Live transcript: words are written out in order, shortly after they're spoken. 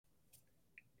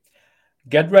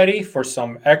Get ready for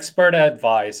some expert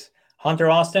advice.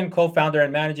 Hunter Austin, co founder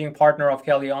and managing partner of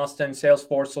Kelly Austin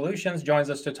Salesforce Solutions,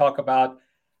 joins us to talk about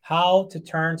how to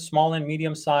turn small and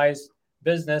medium sized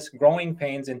business growing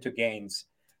pains into gains.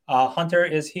 Hunter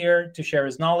is here to share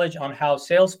his knowledge on how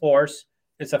Salesforce,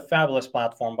 it's a fabulous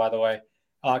platform, by the way,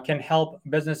 can help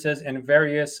businesses in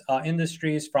various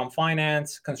industries from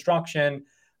finance, construction,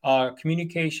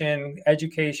 communication,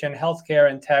 education,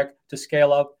 healthcare, and tech to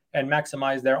scale up and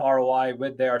maximize their ROI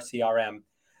with their CRM.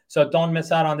 So don't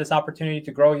miss out on this opportunity to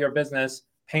grow your business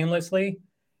painlessly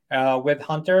with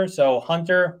Hunter. So,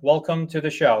 Hunter, welcome to the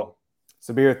show.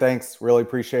 Sabir, thanks. Really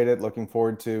appreciate it. Looking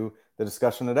forward to the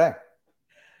discussion today.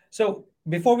 So,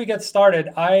 before we get started,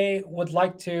 I would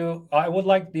like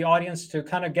the audience to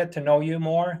kind of get to know you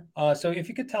more. So, if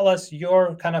you could tell us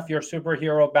your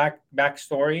superhero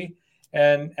backstory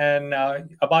and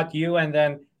about you, and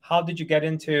then how did you get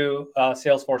into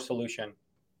Salesforce solution?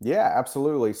 Yeah,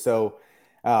 absolutely.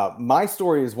 My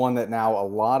story is one that now a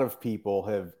lot of people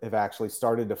have actually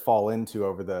started to fall into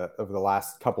over the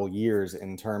last couple years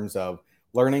in terms of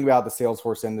learning about the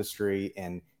Salesforce industry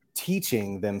and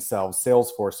teaching themselves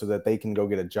Salesforce so that they can go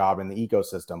get a job in the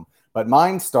ecosystem. But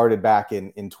mine started back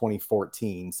in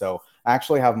 2014. So I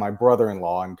actually have my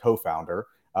brother-in-law and co-founder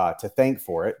to thank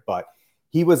for it. But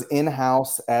he was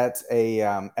in-house at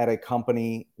a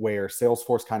company where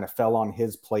Salesforce kind of fell on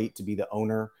his plate to be the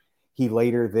owner. He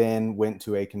later then went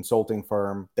to a consulting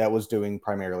firm that was doing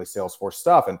primarily Salesforce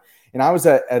stuff. And I was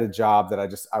at a job that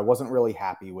I wasn't really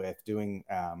happy with doing.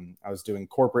 I was doing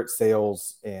corporate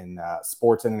sales in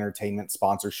sports and entertainment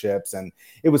sponsorships, and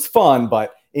it was fun.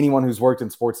 But anyone who's worked in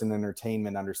sports and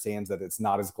entertainment understands that it's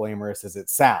not as glamorous as it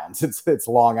sounds. It's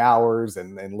long hours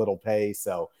and little pay.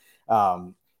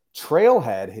 Um,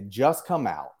 Trailhead had just come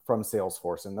out from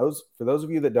Salesforce, and for those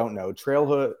of you that don't know,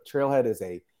 Trailhead is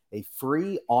a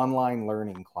free online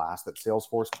learning class that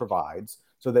Salesforce provides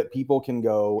so that people can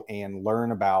go and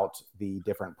learn about the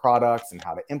different products and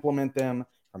how to implement them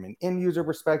from an end user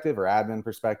perspective or admin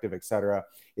perspective, et cetera.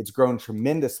 It's grown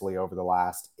tremendously over the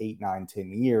last 8, 9,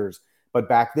 10 years. But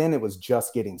back then it was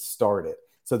just getting started.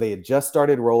 So they had just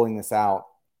started rolling this out.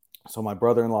 So my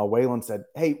brother-in-law, Waylon, said,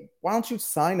 hey, why don't you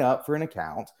sign up for an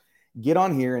account, get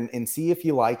on here and see if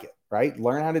you like it, right?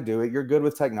 Learn how to do it. You're good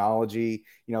with technology,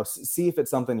 see if it's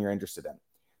something you're interested in.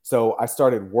 So I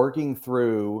started working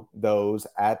through those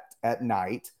at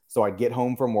night. So I'd get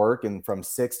home from work, and from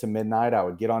 6 to midnight, I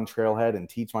would get on Trailhead and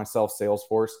teach myself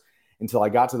Salesforce until I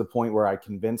got to the point where I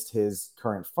convinced his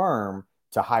current firm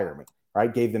to hire me,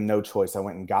 right? Gave them no choice. I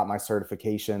went and got my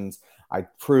certifications. I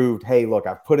proved, hey, look,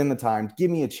 I've put in the time. Give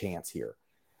me a chance here.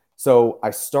 So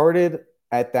I started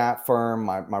at that firm.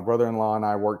 My brother-in-law and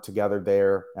I worked together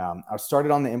there. I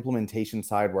started on the implementation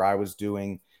side where I was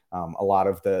doing a lot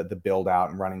of the build out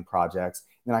and running projects.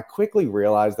 And I quickly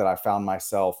realized that I found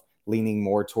myself leaning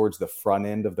more towards the front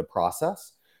end of the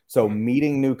process. So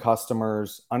meeting new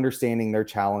customers, understanding their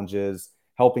challenges,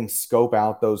 helping scope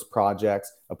out those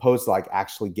projects, opposed to like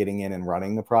actually getting in and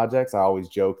running the projects. I always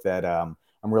joke that I'm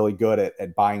really good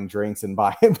at buying drinks and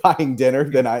buying dinner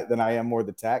than I am more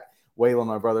the tech. Waylon,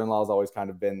 my brother-in-law, has always kind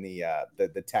of been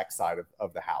the tech side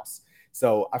of the house.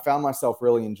 So I found myself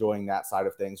really enjoying that side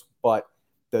of things. But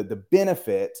the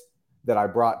benefit that I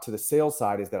brought to the sales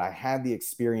side is that I had the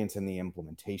experience in the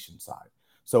implementation side.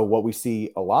 So what we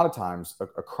see a lot of times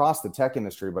across the tech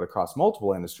industry, but across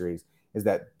multiple industries, is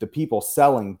that the people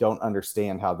selling don't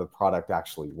understand how the product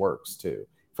actually works too,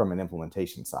 from an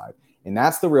implementation side. And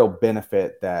that's the real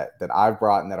benefit that I've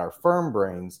brought and that our firm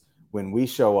brings when we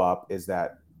show up, is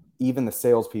that even the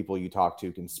salespeople you talk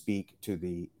to can speak to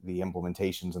the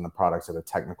implementations and the products at a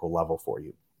technical level for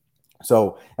you.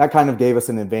 So that kind of gave us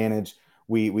an advantage.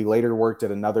 We later worked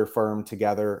at another firm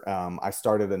together. I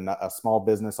started a small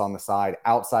business on the side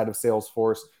outside of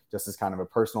Salesforce, just as kind of a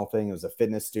personal thing. It was a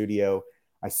fitness studio.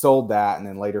 I sold that and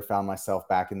then later found myself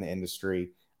back in the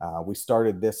industry. We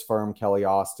started this firm, Kelly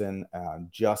Austin,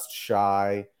 just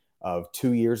shy of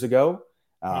 2 years ago.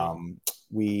 Wow.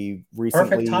 We Perfect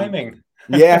recently, timing.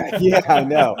 yeah, yeah, I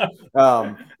know.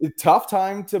 Tough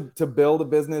time to build a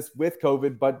business with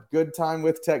COVID, but good time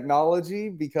with technology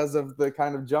because of the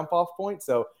kind of jump off point.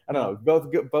 So I don't Yeah.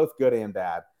 know, both good and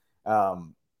bad.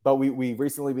 But we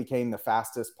recently became the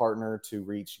fastest partner to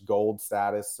reach gold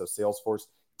status. So Salesforce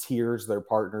tiers their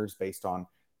partners based on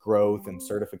growth and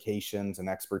certifications and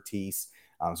expertise.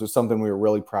 So it's something we were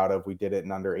really proud of. We did it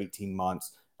in under 18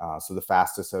 months. So the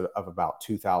fastest of about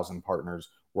 2,000 partners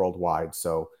worldwide.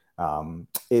 So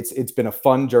it's been a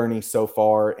fun journey so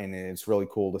far, and it's really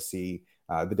cool to see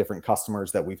the different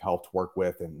customers that we've helped work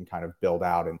with and kind of build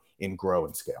out and grow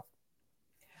and scale.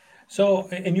 So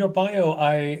in your bio,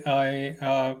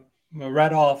 I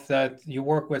read off that you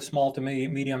work with small to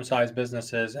medium-sized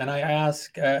businesses, and I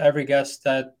ask every guest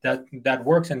that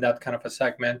works in that kind of a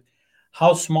segment,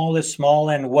 how small is small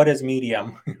and what is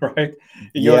medium, right?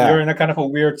 You're Yeah, in a kind of a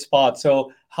weird spot.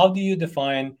 So how do you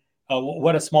define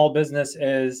what a small business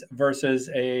is versus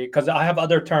a? Because I have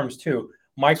other terms too,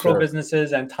 micro sure.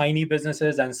 businesses and tiny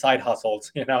businesses and side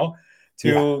hustles, Yeah,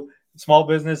 to small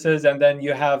businesses, and then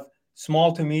you have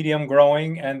small to medium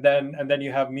growing, and then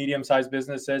you have medium sized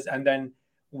businesses, and then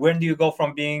when do you go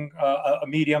from being a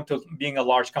medium to being a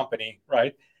large company,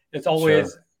 right? It's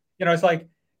always, sure. it's like,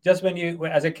 just when you,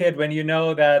 as a kid, when you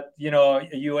know that you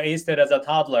aced it as a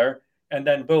toddler, and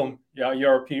then boom,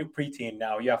 you're a preteen,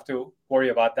 now you have to worry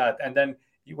about that, and then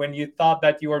when you thought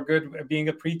that you were good at being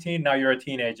a preteen, now you're a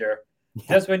teenager.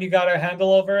 Yeah, Just when you got a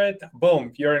handle over it,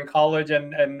 boom, you're in college,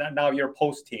 and now you're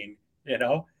post teen, you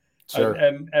know sure.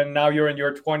 and now you're in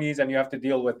your 20s and you have to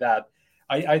deal with that.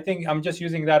 I think I'm just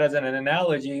using that as an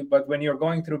analogy, but when you're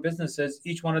going through businesses,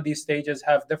 each one of these stages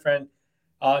have different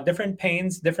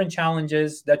pains, different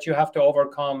challenges that you have to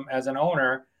overcome as an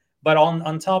owner. But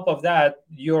on top of that,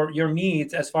 your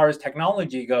needs as far as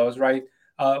technology goes, right?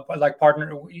 Like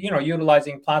partner,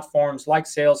 utilizing platforms like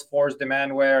Salesforce,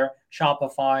 Demandware,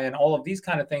 Shopify, and all of these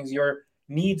kind of things. Your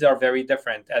needs are very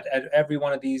different at every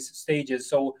one of these stages.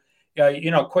 So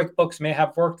QuickBooks may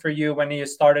have worked for you when you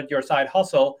started your side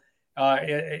hustle.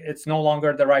 It's no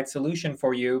longer the right solution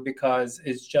for you because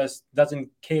it just doesn't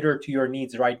cater to your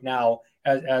needs right now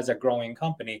as a growing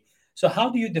company. So how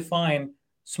do you define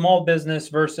small business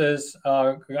versus,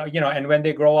 and when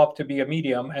they grow up to be a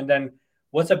medium, and then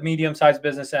what's a medium sized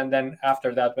business, and then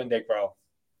after that when they grow?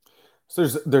 So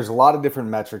there's a lot of different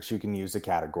metrics you can use to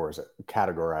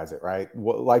categorize it, right?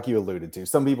 Like you alluded to,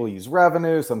 some people use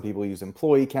revenue, some people use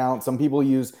employee count, some people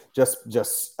use just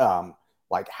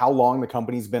like how long the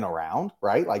company's been around,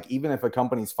 right? Like even if a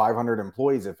company's 500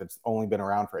 employees, if it's only been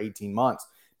around for 18 months,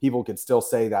 people could still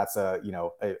say that's a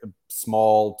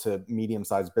small to medium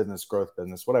sized business, growth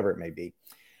business, whatever it may be.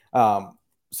 Um,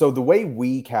 so the way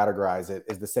we categorize it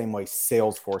is the same way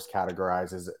Salesforce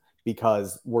categorizes it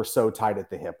because we're so tight at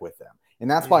the hip with them. And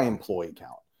that's by Mm-hmm. employee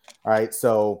count. All right.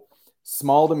 So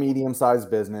small to medium sized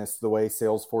business, the way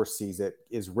Salesforce sees it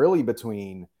is really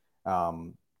between, so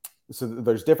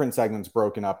there's different segments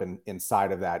broken up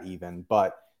inside of that even.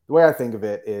 But the way I think of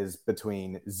it is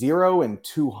between 0 and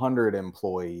 200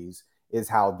 employees is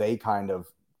how they kind of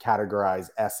categorize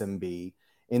SMB,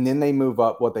 and then they move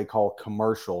up what they call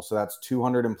commercial. So that's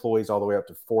 200 employees all the way up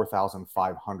to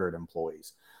 4,500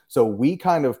 employees. So we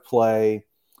kind of play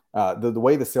the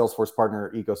way the Salesforce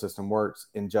partner ecosystem works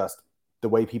in just the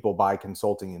way people buy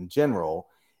consulting in general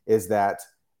is that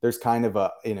there's kind of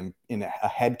in a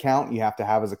head count you have to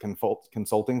have as a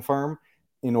consulting firm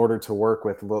in order to work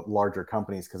with larger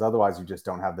companies, because otherwise you just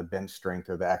don't have the bench strength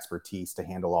or the expertise to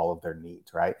handle all of their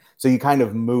needs, right? So you kind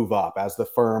of move up as the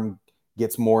firm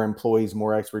gets more employees,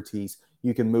 more expertise.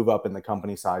 You can move up in the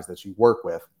company size that you work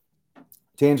with.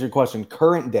 To answer your question,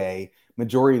 current day,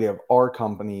 majority of our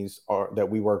companies that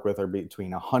we work with are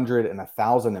between 100 and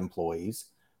 1,000 employees,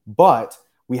 but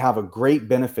we have a great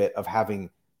benefit of having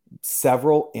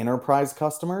several enterprise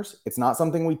customers. It's not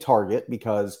something we target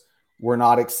because we're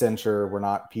not Accenture, we're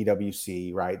not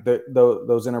PwC, right?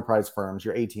 Those enterprise firms,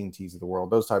 your AT&Ts of the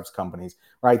world, those types of companies,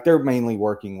 right? They're mainly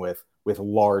working with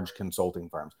large consulting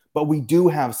firms. But we do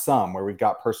have some where we've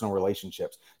got personal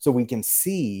relationships. So we can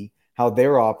see how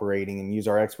they're operating and use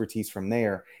our expertise from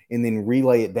there, and then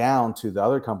relay it down to the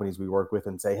other companies we work with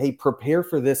and say, hey, prepare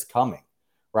for this coming,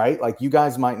 right? Like you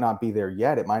guys might not be there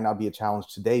yet. It might not be a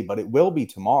challenge today, but it will be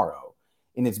tomorrow.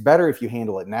 And it's better if you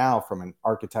handle it now from an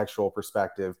architectural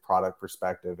perspective, product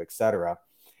perspective, et cetera.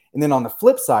 And then on the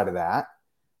flip side of that,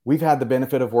 we've had the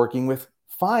benefit of working with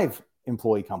 5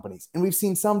 employee companies, and we've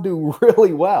seen some do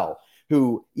really well,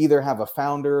 who either have a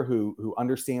founder who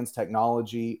understands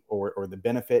technology or the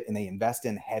benefit, and they invest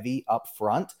in heavy up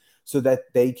front so that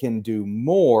they can do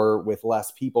more with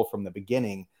less people from the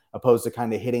beginning, opposed to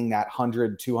kind of hitting that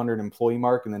 100, 200 employee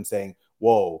mark and then saying,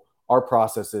 whoa, our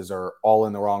processes are all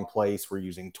in the wrong place. We're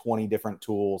using 20 different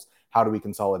tools. How do we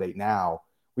consolidate now?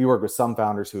 We work with some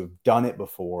founders who have done it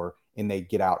before and they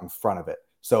get out in front of it.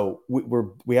 So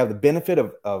we have the benefit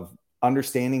of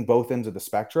understanding both ends of the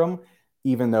spectrum,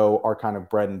 even though our kind of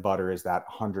bread and butter is that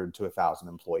 100 to 1,000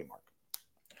 employee mark.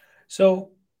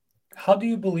 So how do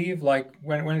you believe, like,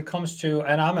 when it comes to,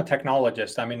 and I'm a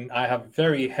technologist, I mean, I have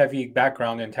very heavy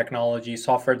background in technology,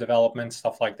 software development,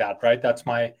 stuff like that, right? That's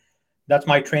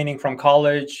my training from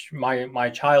college, my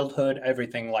childhood,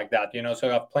 everything like that, so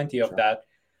I have plenty of Sure. that.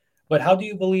 But how do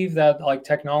you believe that like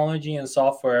technology and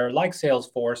software like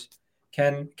Salesforce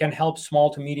can help small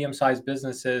to medium sized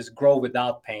businesses grow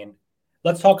without pain?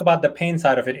 Let's talk about the pain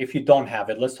side of it. If you don't have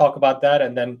it, let's talk about that,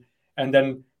 and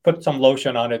then put some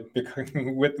lotion on it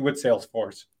with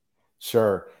Salesforce.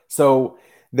 Sure. So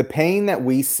the pain that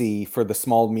we see for the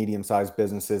small, medium-sized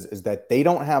businesses is that they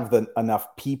don't have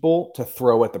enough people to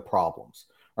throw at the problems.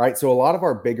 Right. So a lot of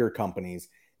our bigger companies,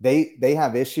 they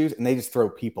have issues and they just throw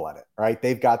people at it. Right.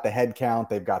 They've got the head count,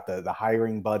 they've got the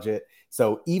hiring budget.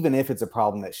 So even if it's a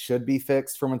problem that should be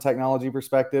fixed from a technology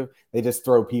perspective, they just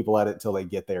throw people at it till they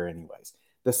get there anyways.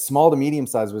 The small to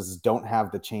medium-sized businesses don't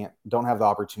have the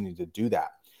opportunity to do that.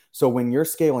 So when you're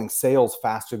scaling sales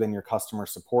faster than your customer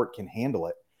support can handle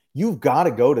it, you've got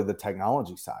to go to the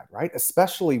technology side, right?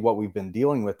 Especially what we've been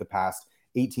dealing with the past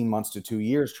 18 months to 2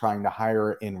 years, trying to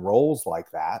hire in roles like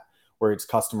that, where it's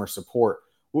customer support.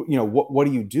 What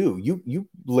do? You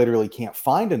literally can't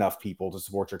find enough people to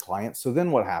support your clients. So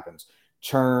then what happens?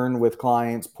 Churn with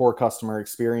clients, poor customer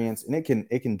experience, and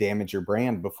it can damage your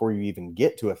brand before you even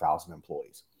get to 1,000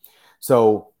 employees.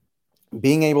 So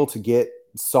being able to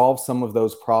solve some of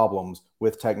those problems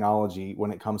with technology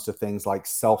when it comes to things like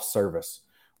self-service,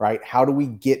 right? How do we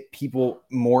get people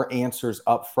more answers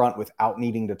up front without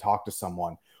needing to talk to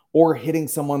someone or hitting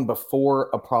someone before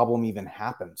a problem even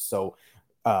happens? So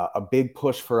a big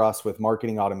push for us with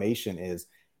marketing automation is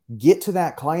get to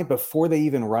that client before they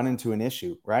even run into an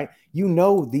issue, right?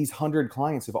 These 100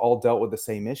 clients have all dealt with the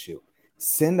same issue.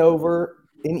 Send over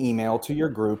an email to your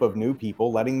group of new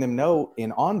people, letting them know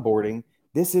in onboarding,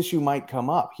 this issue might come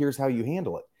up. Here's how you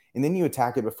handle it. And then you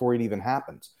attack it before it even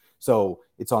happens. So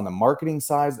it's on the marketing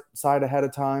side ahead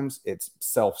of times. It's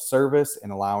self-service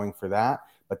and allowing for that.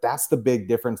 But that's the big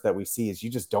difference that we see is you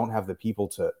just don't have the people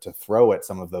to throw at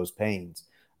some of those pains.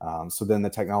 So then the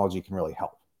technology can really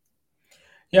help.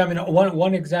 Yeah, I mean,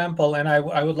 one example, and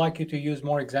I would like you to use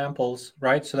more examples,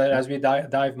 right? So that as we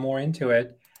dive more into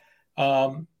it,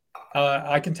 um,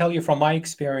 I can tell you from my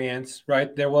experience,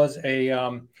 right? There was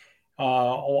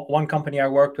one company I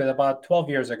worked with about 12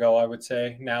 years ago, I would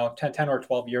say now 10 or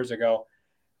 12 years ago.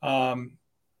 Um,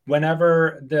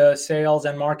 Whenever the sales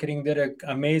and marketing did an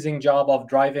amazing job of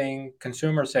driving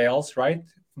consumer sales, right?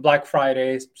 Black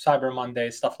Fridays, Cyber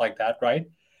Mondays, stuff like that, right?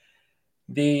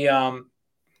 The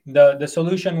the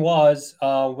solution was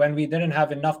when we didn't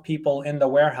have enough people in the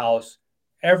warehouse,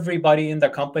 everybody in the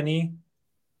company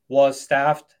was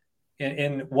staffed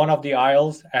in one of the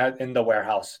aisles in the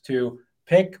warehouse to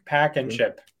pick, pack, and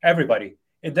ship. Everybody.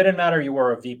 It didn't matter you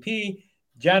were a VP,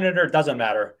 janitor, doesn't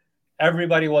matter.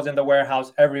 Everybody was in the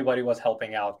warehouse. Everybody was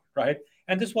helping out, right?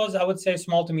 And this was, I would say,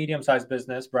 small to medium sized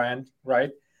business brand,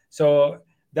 right? So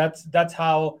that's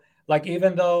how, like,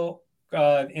 even though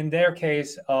in their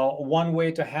case, one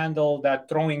way to handle that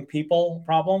throwing people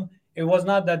problem, it was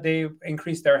not that they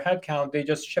increased their headcount; they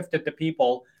just shifted the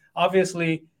people.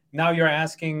 Obviously, now you're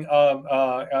asking,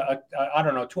 I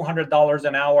don't know, $200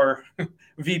 an hour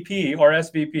VP or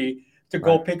SVP to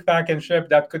go Right. pick, pack, and ship.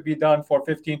 That could be done for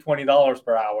 $15, $20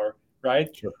 per hour,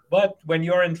 right? Sure. But when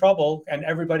you're in trouble and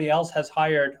everybody else has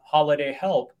hired holiday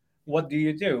help, what do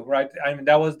you do, right? I mean,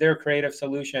 that was their creative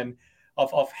solution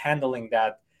of handling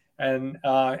that. And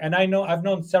I know I've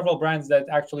known several brands that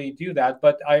actually do that,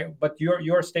 but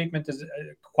your statement is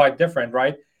quite different,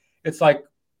 right? It's like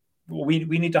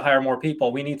we need to hire more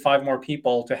people. We need five more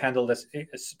people to handle this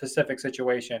specific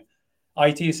situation.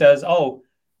 IT says, oh,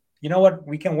 you know what?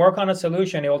 We can work on a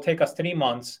solution. It will take us 3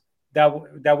 months.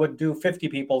 That would do 50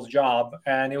 people's job,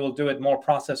 and it will do it more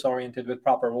process oriented with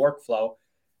proper workflow.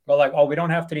 But like, oh, we don't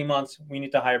have 3 months. We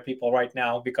need to hire people right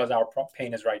now because our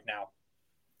pain is right now.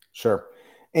 Sure.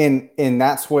 And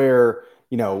that's where,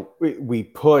 we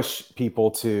push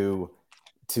people to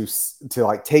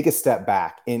like take a step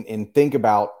back and think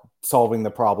about solving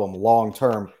the problem long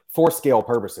term for scale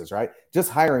purposes, right? Just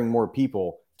hiring more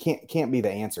people can't be the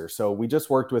answer. So we just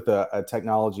worked with a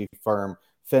technology firm,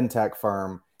 fintech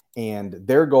firm, and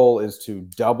their goal is to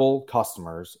double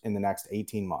customers in the next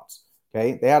 18 months.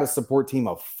 Okay. They had a support team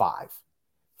of five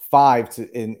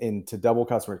to double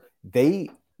customers. They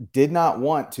did not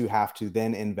want to have to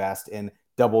then invest in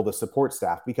double the support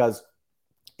staff because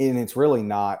and it's really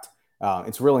not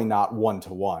one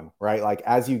to one, right? Like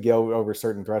as you go over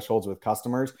certain thresholds with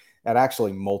customers, that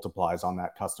actually multiplies on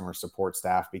that customer support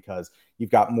staff because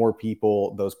you've got more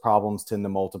people, those problems tend to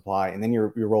multiply, and then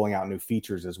you're rolling out new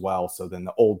features as well. So then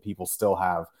the old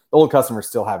customers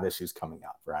still have issues coming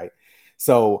up, right?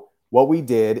 So what we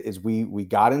did is we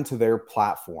got into their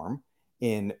platform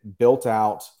and built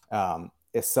out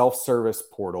a self-service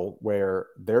portal where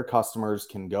their customers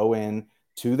can go in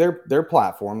to their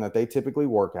platform that they typically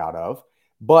work out of.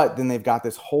 But then they've got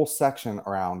this whole section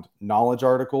around knowledge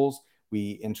articles.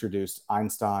 We introduced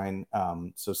Einstein.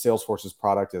 So Salesforce's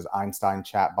product is Einstein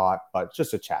Chatbot, but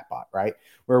just a chatbot, right?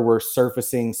 Where we're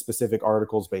surfacing specific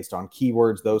articles based on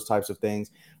keywords, those types of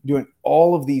things. Doing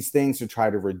all of these things to try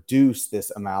to reduce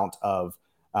this amount of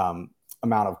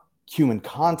human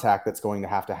contact that's going to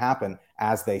have to happen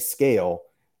as they scale,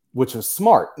 which is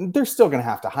smart. They're still going to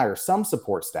have to hire some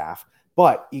support staff,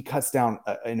 but it cuts down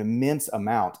an immense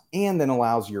amount and then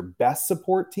allows your best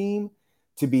support team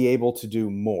to be able to do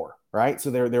more, right?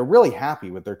 So they're really happy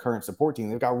with their current support team.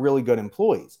 They've got really good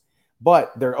employees,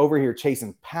 but they're over here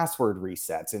chasing password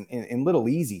resets and little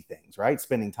easy things, right?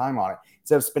 Spending time on it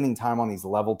instead of spending time on these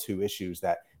level 2 issues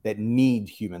that need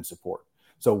human support.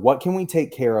 So what can we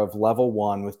take care of level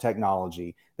 1 with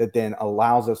technology that then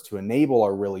allows us to enable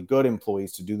our really good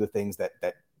employees to do the things that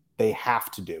they have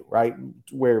to do, right?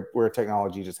 Where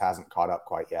technology just hasn't caught up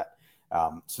quite yet.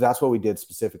 So that's what we did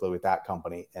specifically with that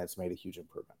company, and it's made a huge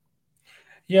improvement.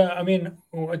 Yeah, I mean,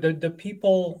 the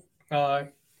people,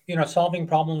 solving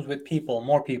problems with people,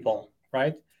 more people,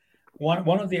 right?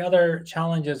 One of the other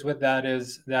challenges with that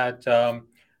is that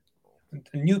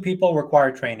new people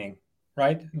require training,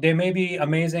 right? They may be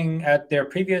amazing at their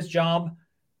previous job,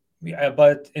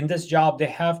 but in this job, they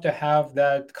have to have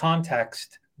that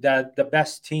context that the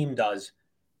best team does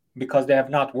because they have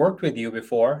not worked with you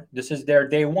before. This is their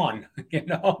day one, you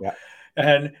know? Yeah,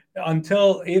 And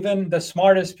until even the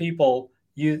smartest people,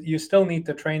 you still need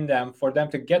to train them for them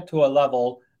to get to a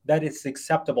level that is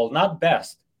acceptable, not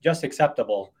best, just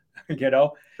acceptable, you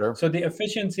know? sure. So the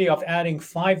efficiency of adding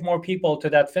 5 more people to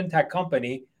that fintech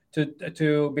company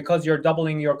to because you're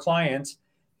doubling your clients,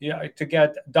 to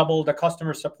get double the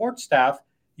customer support staff,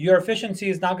 your efficiency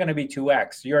is not going to be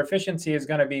 2x. Your efficiency is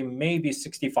going to be maybe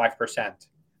 65%,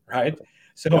 right? Yep.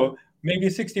 So maybe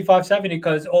 65, 70,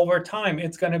 because over time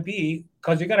it's going to be,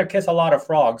 because you're going to kiss a lot of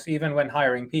frogs, even when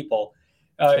hiring people.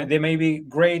 Sure. They may be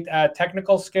great at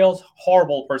technical skills,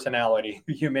 horrible personality.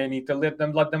 You may need to let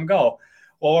them go.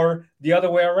 Or the other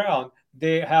way around,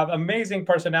 they have amazing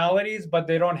personalities, but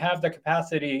they don't have the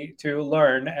capacity to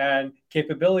learn and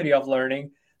capability of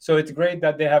learning. So it's great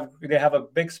that they have a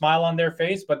big smile on their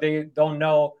face, but they don't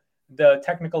know the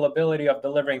technical ability of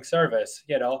delivering service,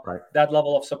 Right. that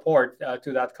level of support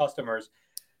to that customers.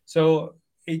 So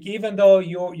even though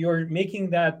you're making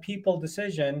that people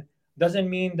decision, doesn't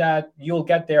mean that you'll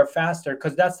get there faster,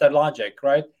 because that's the logic,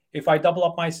 right? If I double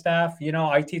up my staff,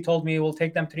 IT told me it will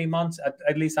take them 3 months.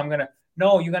 At least I'm gonna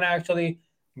no, you're gonna actually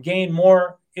gain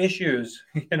more issues,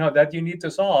 that you need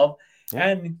to solve. Yeah.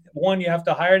 And one, you have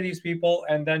to hire these people,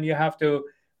 and then you have to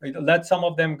let some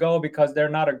of them go because they're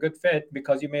not a good fit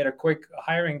because you made a quick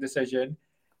hiring decision.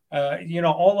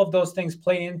 All of those things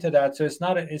play into that. So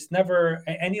it's never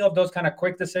any of those kind of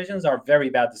quick decisions are very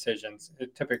bad decisions.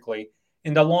 It typically,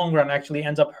 in the long run, actually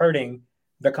ends up hurting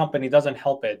the company. Doesn't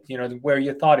help it. Where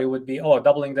you thought it would be, oh,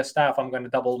 doubling the staff, I'm going to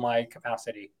double my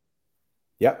capacity.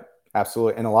 Yep.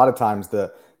 Absolutely. And a lot of times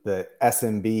the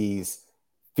SMBs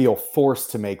feel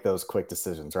forced to make those quick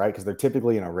decisions, right? Because they're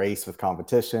typically in a race with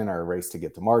competition or a race to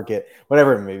get to market,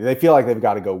 whatever it may be. They feel like they've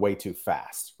got to go way too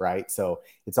fast, right? So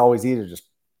it's always easier to just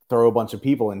throw a bunch of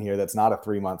people in here that's not a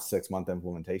 3-month, 6-month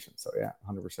implementation. So yeah,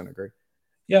 100% agree.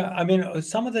 Yeah, I mean,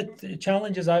 some of the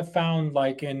challenges I've found,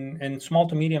 like in small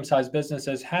to medium sized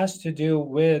businesses, has to do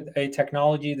with a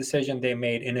technology decision they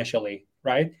made initially,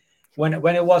 right? When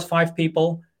it was 5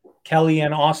 people, Kelly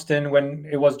and Austin, when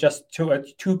it was just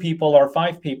two people or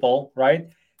 5 people, right?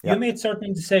 You Yep. made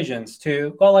certain decisions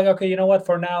to go like, okay, you know what?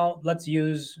 For now, let's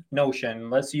use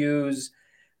Notion, let's use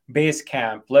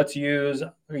Basecamp, let's use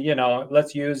I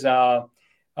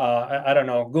don't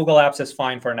know, Google Apps is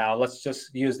fine for now. Let's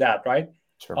just use that, right?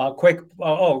 Sure. Quick.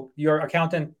 Oh, your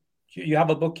accountant, you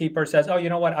have a bookkeeper says, oh, you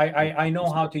know what? I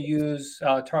know how to use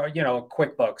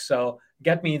QuickBooks. So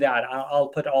get me that. I'll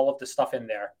put all of the stuff in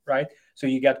there, right? So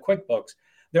you get QuickBooks.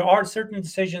 There are certain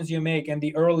decisions you make in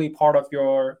the early part of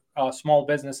your small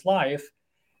business life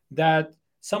that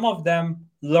some of them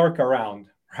lurk around,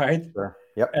 right? Sure.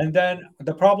 Yep. And then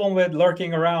the problem with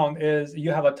lurking around is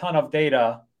you have a ton of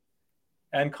data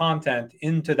and content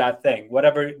into that thing,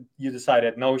 whatever you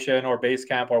decided, Notion or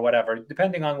Basecamp or whatever,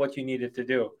 depending on what you needed to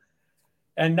do.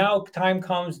 And now time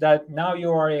comes that now you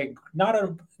are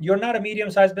you're not a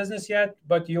medium-sized business yet,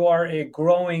 but you are a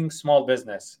growing small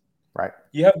business. Right.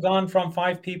 You have gone from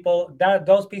 5 people, that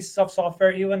those pieces of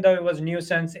software, even though it was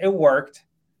nuisance, it worked,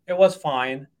 it was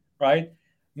fine, right? Yep.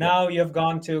 Now you've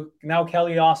gone to now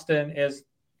Kelly Austin is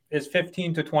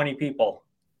 15 to 20 people,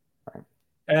 Right.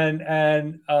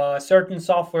 and certain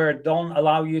software don't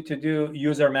allow you to do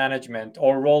user management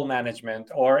or role management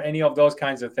or any of those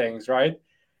kinds of things, right?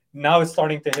 Now it's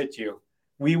starting to hit you.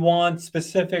 We want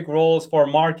specific roles for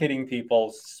marketing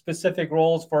people, specific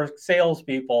roles for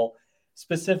salespeople,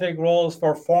 specific roles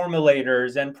for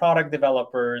formulators and product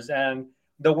developers, and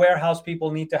the warehouse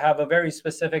people need to have a very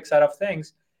specific set of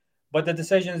things. But the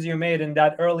decisions you made in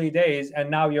that early days,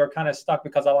 and now you're kind of stuck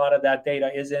because a lot of that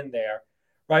data is in there,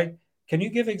 right? Can you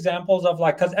give examples of,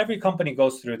 like, because every company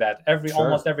goes through that,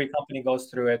 almost Sure. every company goes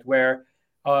through it, where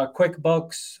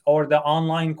QuickBooks or the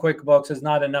online QuickBooks is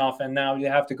not enough, and now you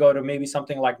have to go to maybe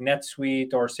something like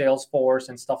NetSuite or Salesforce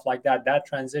and stuff like that. That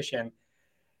transition.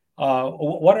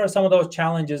 What are some of those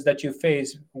challenges that you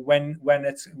face when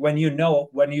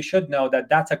you should know that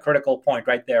that's a critical point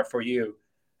right there for you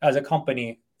as a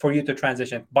company for you to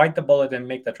transition, bite the bullet and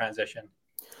make the transition?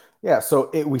 Yeah, so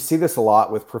we see this a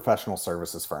lot with professional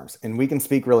services firms, and we can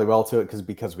speak really well to it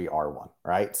because we are one,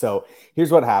 right? So here's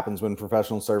what happens when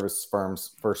professional service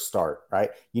firms first start,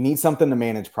 right? You need something to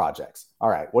manage projects.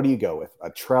 All right, what do you go with? A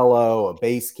Trello, a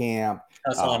Basecamp,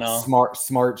 Asana.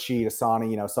 Smartsheet,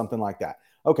 Asana, something like that.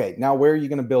 Okay, now where are you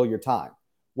going to bill your time?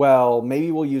 Well,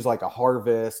 maybe we'll use like a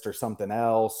Harvest or something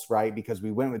else, right? Because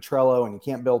we went with Trello and you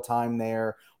can't bill time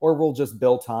there, or we'll just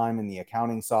bill time in the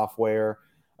accounting software.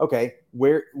 Okay,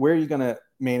 where are you going to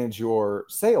manage your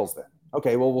sales then?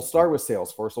 Okay, well, we'll start with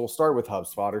Salesforce. So we'll start with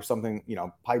HubSpot or something,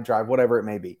 Pipedrive, whatever it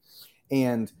may be.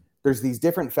 And there's these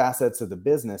different facets of the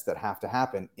business that have to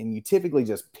happen. And you typically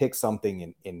just pick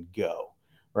something and go,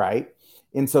 right?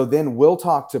 And so then we'll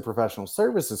talk to professional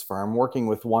services firm, working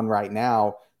with one right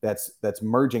now that's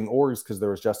merging orgs because there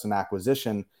was just an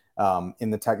acquisition in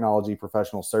the technology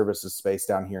professional services space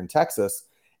down here in Texas.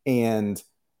 And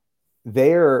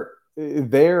their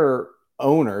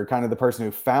owner, kind of the person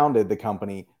who founded the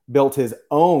company, built his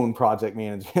own project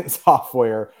management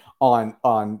software on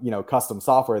custom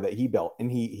software that he built, and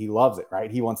he loves it,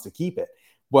 right? He wants to keep it.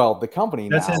 Well, the company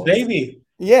That's his now is baby.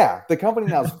 yeah, the company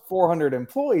now has 400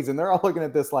 employees, and they're all looking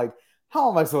at this like, how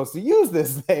am I supposed to use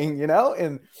this thing,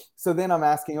 And so then I'm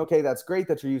asking, okay, that's great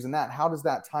that you're using that. How does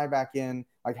that tie back in?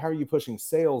 Like, how are you pushing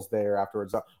sales there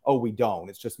afterwards? Oh, we don't.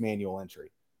 It's just manual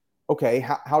entry. Okay,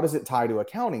 how does it tie to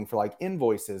accounting for like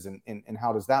invoices and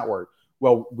how does that work?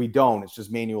 Well, we don't. It's just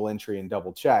manual entry and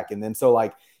double check. And then so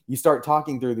like you start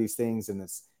talking through these things and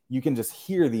you can just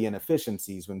hear the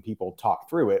inefficiencies when people talk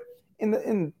through it.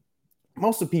 And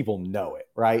most of people know it,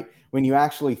 right? When you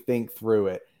actually think through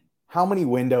it, how many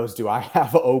windows do I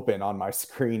have open on my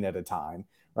screen at a time,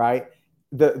 right?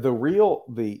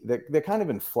 The kind of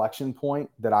inflection point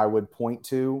that I would point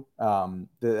to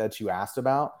that you asked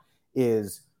about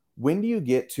is when do you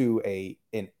get to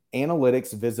an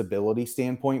analytics visibility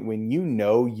standpoint when you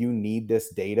know you need this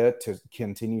data to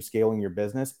continue scaling your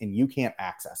business and you can't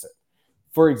access it?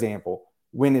 For example,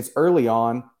 when it's early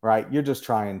on, right, you're just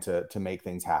trying to make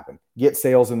things happen, get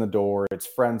sales in the door. It's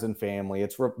friends and family.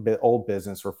 It's old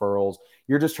business referrals.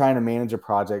 You're just trying to manage a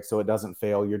project so it doesn't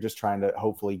fail. You're just trying to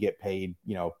hopefully get paid,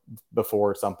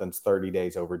 before something's 30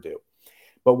 days overdue.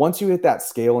 But once you hit that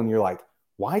scale and you're like,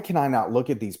 why can I not look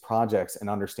at these projects and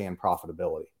understand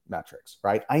profitability metrics,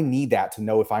 right? I need that to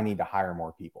know if I need to hire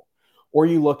more people. Or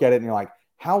you look at it and you're like,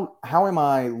 how am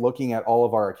I looking at all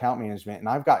of our account management and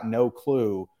I've got no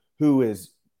clue who is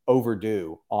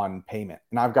overdue on payment,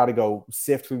 and I've got to go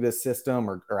sift through this system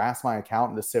or ask my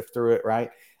accountant to sift through it, right?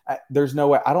 There's no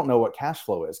way. I don't know what cash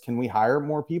flow is. Can we hire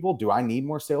more people? Do I need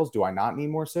more sales? Do I not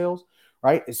need more sales?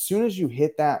 Right? As soon as you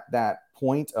hit that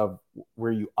point of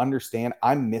where you understand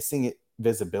I'm missing it,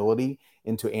 visibility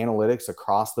into analytics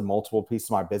across the multiple pieces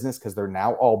of my business because they're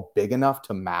now all big enough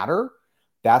to matter.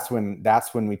 That's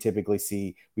when we typically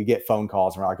see we get phone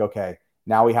calls and we're like, okay,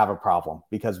 now we have a problem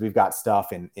because we've got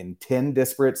stuff in 10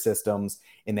 disparate systems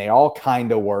and they all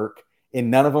kind of work and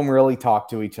none of them really talk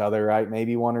to each other, right?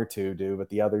 Maybe one or two do,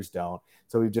 but the others don't.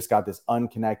 So we've just got this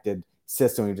unconnected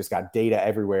system. We've just got data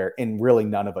everywhere and really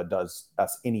none of it does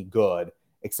us any good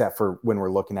except for when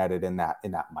we're looking at it in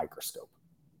that microscope.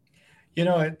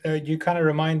 You kind of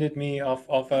reminded me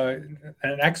of an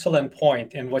excellent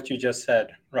point in what you just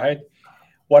said, right?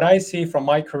 What I see from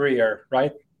my career,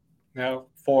 right?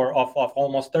 Of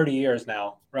almost 30 years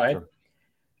now, right? Sure.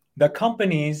 The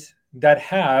companies that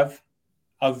have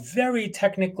a very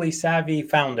technically savvy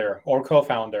founder or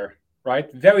co-founder,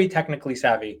 right? Very technically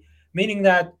savvy, meaning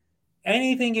that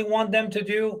anything you want them to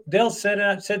do, they'll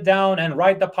sit down and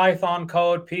write the Python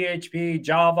code, PHP,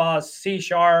 Java, C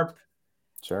Sharp,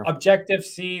 Sure. Objective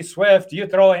C, Swift. You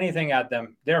throw anything at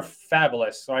them, they're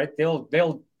fabulous, right?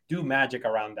 They'll do magic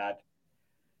around that.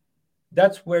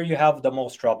 That's where you have the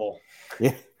most trouble.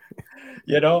 Yeah.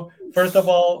 First of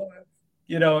all,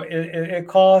 it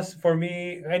costs for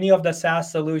me any of the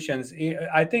SaaS solutions.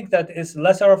 I think that is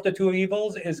lesser of the two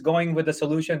evils is going with the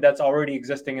solution that's already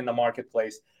existing in the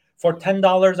marketplace. For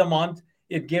 $10 a month,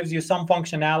 it gives you some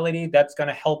functionality that's going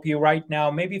to help you right now,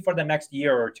 maybe for the next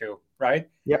year or two, right?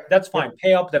 Yep. That's fine. Yep.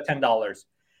 Pay up the $10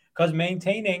 because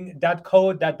maintaining that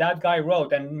code that guy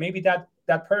wrote, and maybe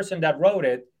that person that wrote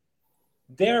it,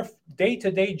 their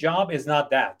day-to-day job is not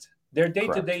that. Their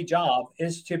Correct. day-to-day job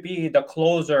is to be the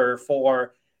closer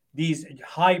for these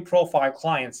high profile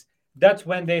clients. That's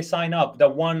when they sign up the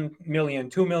 1 million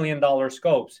 $2 million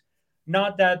scopes.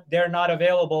 Not that they're not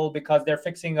available because they're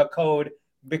fixing a code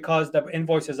because the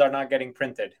invoices are not getting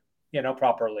printed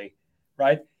properly,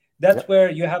 right? That's Yep. where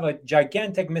you have a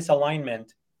gigantic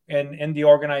misalignment in the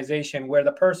organization, where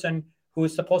the person who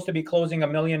is supposed to be closing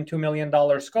 $1 million $2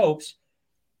 million scopes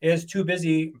is too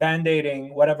busy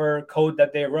band-aiding whatever code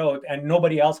that they wrote, and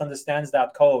nobody else understands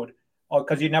that code, or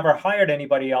because you never hired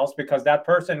anybody else because that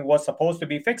person was supposed to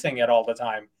be fixing it all the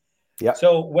time. Yep.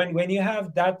 So when you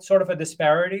have that sort of a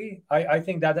disparity, I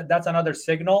think that's another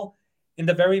signal. In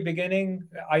the very beginning,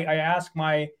 I ask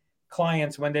my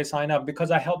clients when they sign up, because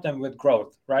I help them with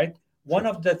growth, right? One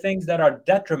Sure. of the things that are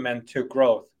detriment to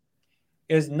growth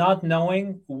is not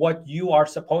knowing what you are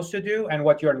supposed to do and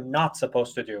what you're not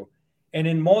supposed to do. And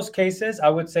in most cases, I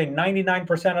would say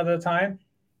 99% of the time,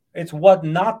 it's what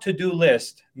not to do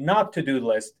list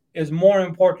is more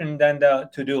important than the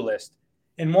to do list.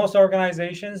 In most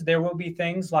organizations, there will be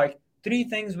things like three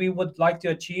things we would like to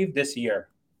achieve this year.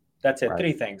 That's it, Right.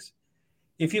 three things.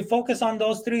 If you focus on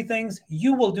those three things,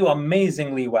 you will do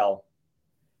amazingly well.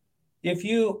 If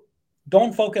you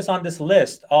don't focus on this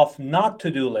list of not to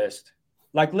do list,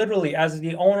 like literally as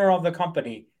the owner of the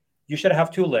company, you should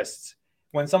have two lists.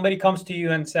 When somebody comes to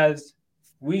you and says,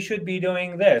 we should be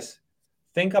doing this,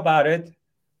 think about it.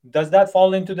 Does that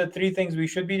fall into the three things we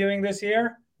should be doing this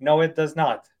year? No, it does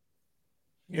not.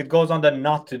 It goes on the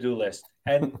not to do list.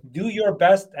 And do your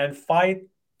best and fight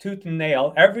tooth and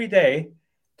nail every day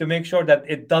to make sure that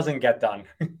it doesn't get done.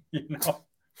 you know?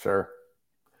 Sure.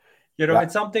 It's Yeah.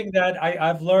 something that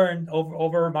I've learned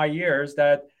over my years,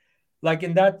 that like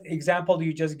in that example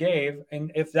you just gave,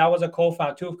 and if that was a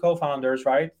co-founder, two co-founders,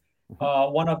 right?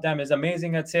 Mhm. One of them is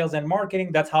amazing at sales and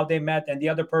marketing. That's how they met. And the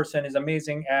other person is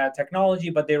amazing at technology,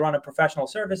 but they run a professional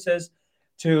services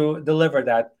to deliver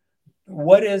that.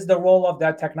 What is the role of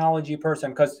that technology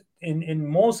person? Because in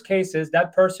most cases,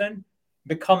 that person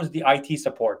becomes the IT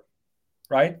support,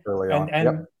 right? Early And on.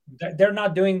 and Yep. they're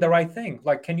not doing the right thing.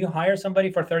 Like, can you hire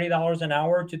somebody for $30 an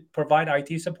hour to provide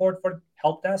IT support for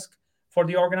help desk for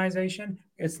the organization?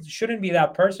 It shouldn't be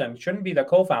that person. It shouldn't be the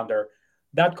co-founder.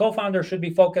 That co-founder should be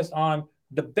focused on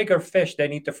the bigger fish they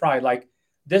need to fry. Like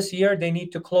this year, they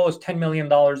need to close $10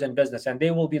 million in business, and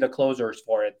they will be the closers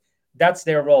for it. That's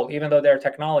their role. Even though they're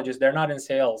technologists, they're not in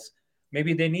sales.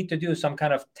 Maybe they need to do some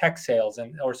kind of tech sales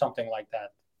and or something like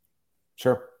that.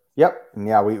 Sure. Yep. And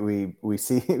yeah, we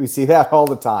see we see that all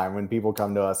the time when people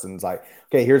come to us and it's like,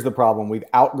 okay, here's the problem. We've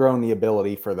outgrown the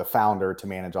ability for the founder to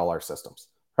manage all our systems,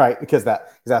 right? Because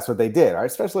that's what they did, right?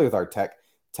 Especially with our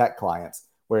tech clients,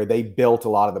 where they built a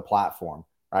lot of the platform,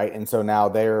 right? And so now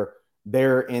they're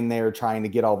in there trying to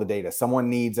get all the data. Someone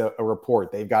needs a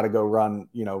report. They've got to go run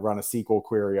a SQL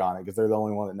query on it because they're the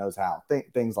only one that knows how.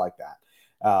 Things like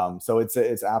that. So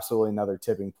it's absolutely another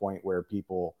tipping point where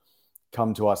people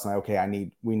come to us and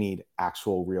okay, we need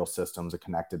actual real systems, a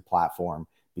connected platform,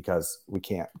 because we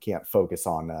can't focus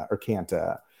on or can't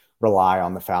rely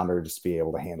on the founder just to be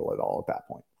able to handle it all at that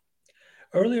point.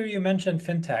 Earlier, you mentioned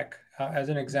fintech as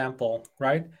an example,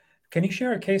 right? Can you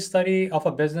share a case study of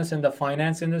a business in the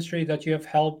finance industry that you have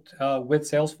helped with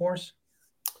Salesforce?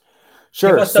 Give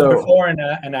Sure. us the So before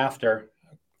and after,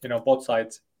 both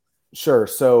sides. Sure.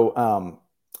 So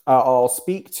I'll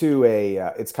speak to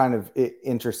it's kind of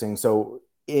interesting. So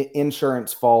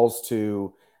insurance falls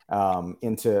into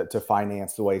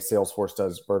finance the way Salesforce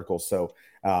does verticals. So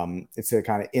it's a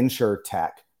kind of insure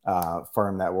tech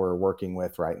firm that we're working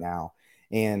with right now.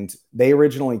 And they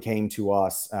originally came to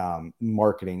us.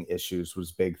 Marketing issues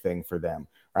was a big thing for them,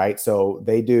 right? So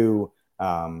they do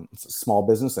small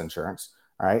business insurance.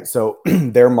 All right. So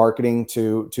they're marketing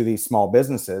to these small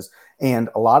businesses. And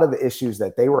a lot of the issues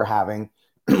that they were having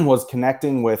was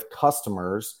connecting with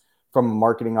customers from a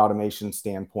marketing automation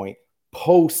standpoint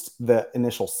post the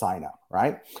initial sign up,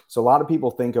 right? So a lot of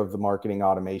people think of the marketing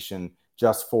automation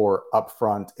just for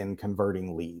upfront and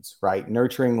converting leads, right?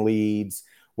 Nurturing leads,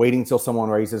 waiting till someone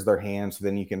raises their hand so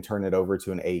then you can turn it over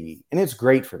to an AE. And it's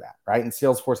great for that, right? And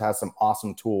Salesforce has some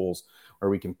awesome tools where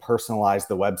we can personalize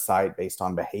the website based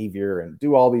on behavior and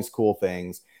do all these cool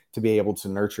things to be able to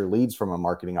nurture leads from a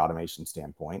marketing automation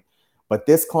standpoint. But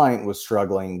this client was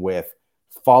struggling with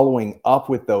following up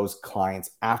with those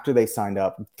clients after they signed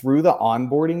up through the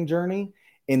onboarding journey.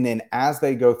 And then as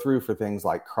they go through for things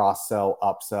like cross sell,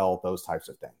 upsell, those types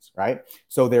of things, right?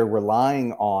 So they're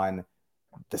relying on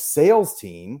the sales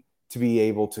team to be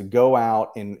able to go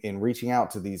out and reaching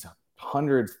out to these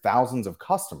hundreds, thousands of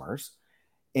customers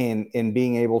and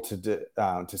being able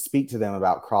to speak to them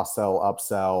about cross sell,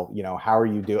 upsell, how are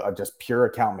you doing, just pure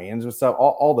account management stuff,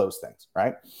 all those things,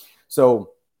 right?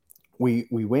 So we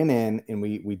went in and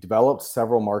we developed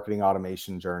several marketing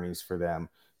automation journeys for them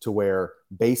to where,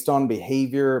 based on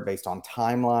behavior, based on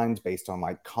timelines, based on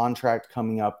like contract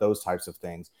coming up, those types of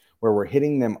things, where we're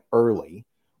hitting them early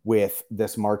with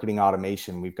this marketing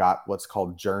automation. We've got what's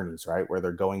called journeys, right? Where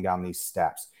they're going down these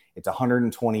steps. It's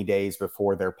 120 days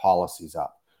before their policy's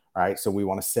up. Right. So we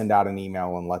want to send out an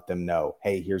email and let them know,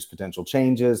 hey, here's potential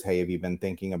changes. Hey, have you been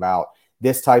thinking about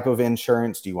this type of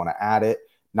insurance? Do you want to add it?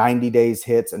 90 days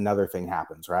hits, another thing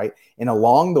happens, right? And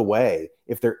along the way,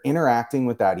 if they're interacting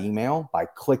with that email by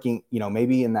clicking,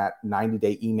 maybe in that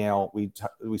 90-day email,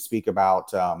 we speak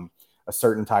about a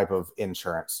certain type of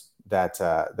insurance that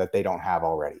they don't have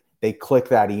already. They click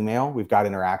that email. We've got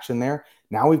interaction there.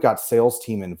 Now we've got sales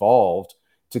team involved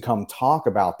to come talk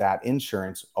about that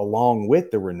insurance along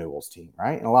with the renewals team,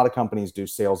 right? And a lot of companies do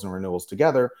sales and renewals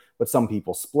together, but some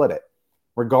people split it.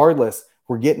 Regardless,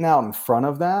 we're getting out in front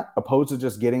of that, opposed to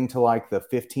just getting to like the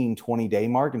 15, 20-day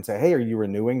mark and say, hey, are you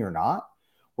renewing or not?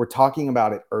 We're talking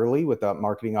about it early with the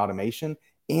marketing automation,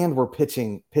 and we're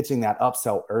pitching that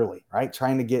upsell early, right?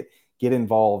 Trying to get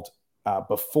involved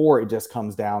before it just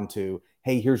comes down to,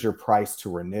 hey, here's your price to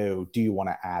renew. Do you want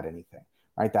to add anything,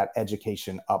 right? That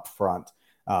education up front.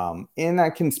 And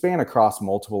that can span across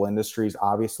multiple industries,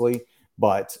 obviously,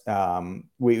 but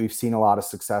we've seen a lot of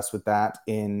success with that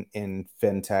in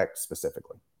fintech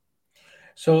specifically.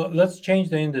 So let's change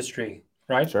the industry,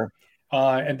 right? Sure.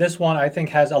 And this one, I think,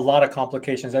 has a lot of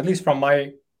complications, at least from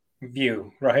my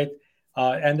view, right?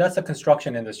 And that's the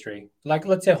construction industry. Like,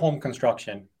 let's say home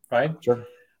construction, right? Sure.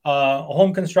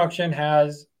 Home construction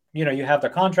has, you have the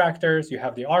contractors, you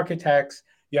have the architects,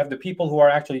 you have the people who are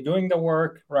actually doing the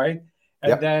work, right? And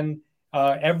Yep. then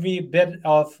every bit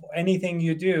of anything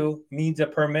you do needs a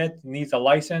permit, needs a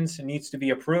license, needs to be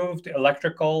approved.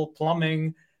 Electrical,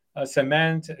 plumbing,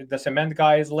 cement. The cement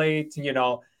guy is late.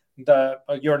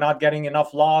 You're not getting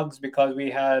enough logs because we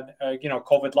had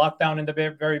COVID lockdown in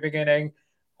the very beginning.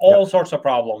 All Yep. sorts of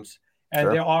problems, and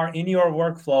there Sure. are in your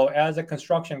workflow as a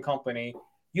construction company.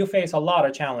 You face a lot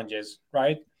of challenges,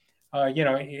 right?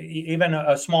 Even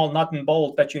a small nut and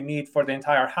bolt that you need for the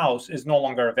entire house is no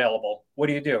longer available. What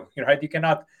do? Right? You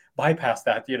cannot bypass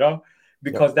that,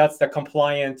 because Yep. that's the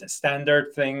compliant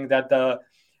standard thing that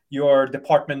your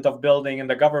Department of Building and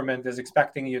the government is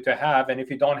expecting you to have. And if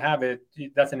you don't have it,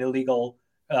 that's an illegal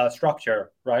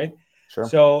structure, right? Sure.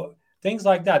 So things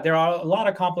like that. There are a lot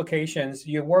of complications.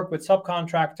 You work with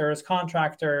subcontractors,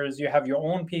 contractors, you have your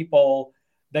own people,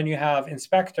 then you have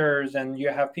inspectors, and you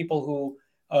have people who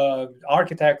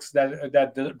architects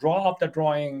that draw up the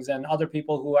drawings, and other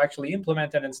people who actually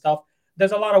implement it and stuff.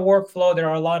 There's a lot of workflow. There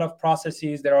are a lot of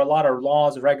processes. There are a lot of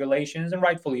laws, regulations, and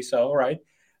rightfully so, right?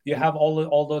 You have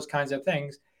all those kinds of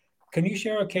things. Can you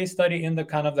share a case study in the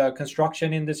kind of the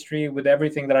construction industry with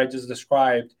everything that I just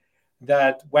described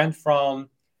that went from,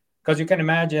 because you can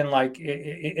imagine, like,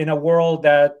 in a world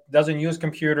that doesn't use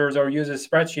computers or uses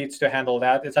spreadsheets to handle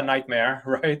that, it's a nightmare,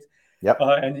 right? Yep.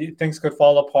 And things could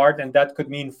fall apart, and that could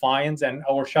mean fines and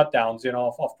or shutdowns,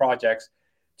 of projects,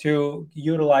 to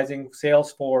utilizing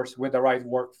Salesforce with the right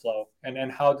workflow,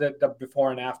 and how did the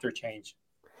before and after change?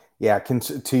 Yeah.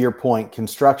 To your point,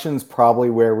 construction's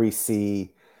probably where we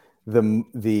see the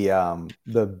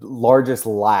largest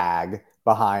lag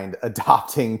behind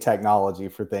adopting technology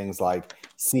for things like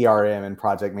CRM and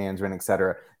project management, et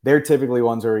cetera. They're typically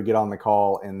ones where we get on the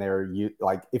call and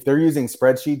like, if they're using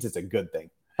spreadsheets, it's a good thing.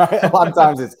 Right? A lot of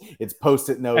times it's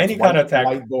post-it notes, Any kind of tech.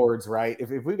 whiteboards, right? If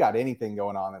we've got anything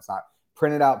going on that's not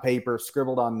printed out paper,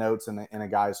 scribbled on notes in a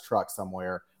guy's truck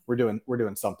somewhere, we're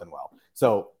doing something well.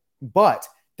 So, but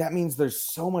that means there's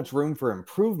so much room for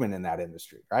improvement in that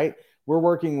industry, right? We're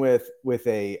working with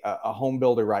a home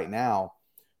builder right now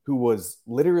who was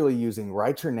literally using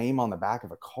write your name on the back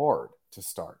of a card to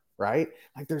start, right?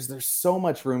 Like there's so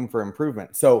much room for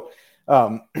improvement. So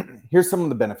here's some of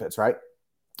the benefits, right?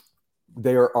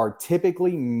 There are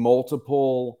typically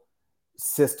multiple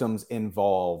systems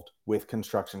involved with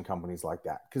construction companies like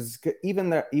that, because even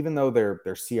though their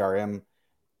CRM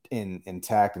in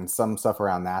tech and some stuff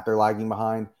around that they're lagging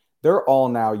behind, they're all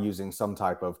now using some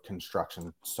type of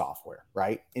construction software,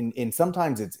 right? And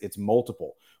sometimes it's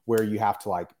multiple. where you have to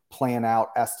like plan out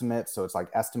estimates. So it's like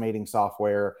estimating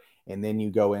software, and then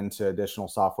you go into additional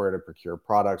software to procure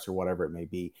products or whatever it may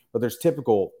be. But there's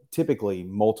typically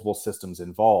multiple systems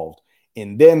involved.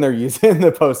 And then they're using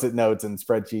the post-it notes and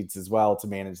spreadsheets as well to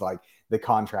manage like the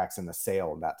contracts and the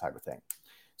sale and that type of thing.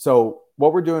 So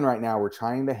what we're doing right now, we're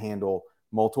trying to handle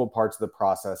multiple parts of the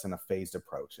process in a phased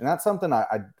approach. And that's something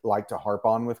I'd like to harp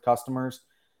on with customers.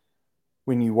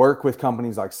 When you work with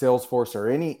companies like Salesforce or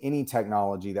any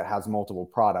technology that has multiple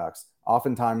products,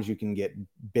 oftentimes you can get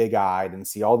big-eyed and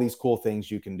see all these cool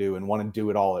things you can do and want to do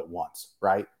it all at once,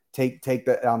 right? Take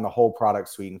that on the whole product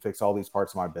suite and fix all these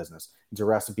parts of my business. It's a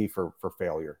recipe for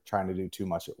failure, trying to do too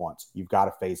much at once. You've got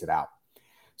to phase it out.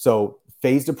 So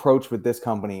phased approach with this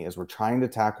company is we're trying to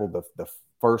tackle the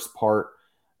first part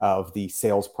of the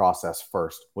sales process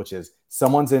first, which is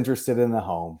someone's interested in the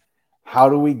home. How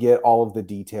do we get all of the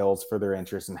details for their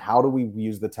interest, and how do we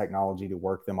use the technology to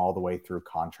work them all the way through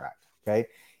contract? Okay.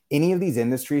 Any of these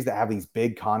industries that have these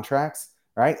big contracts,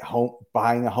 right?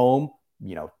 Buying a home,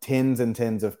 tens and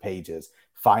tens of pages.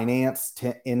 Finance,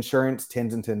 insurance,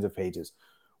 tens and tens of pages.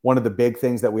 One of the big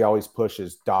things that we always push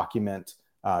is document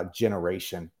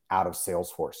generation out of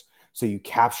Salesforce. So you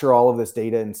capture all of this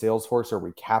data in Salesforce, or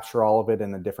we capture all of it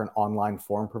in a different online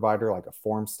form provider like a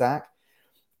form stack.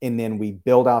 And then we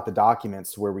build out the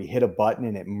documents where we hit a button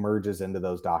and it merges into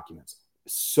those documents.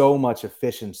 So much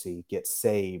efficiency gets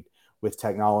saved with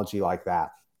technology like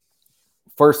that.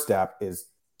 First step is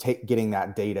getting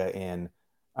that data in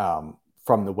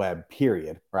from the web,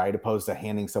 period, right? Opposed to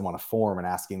handing someone a form and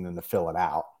asking them to fill it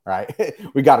out, right?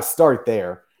 We got to start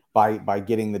there by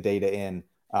getting the data in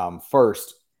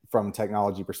first from a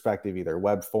technology perspective, either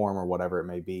web form or whatever it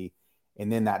may be.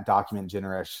 And then that document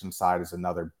generation side is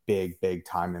another big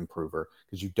time improver,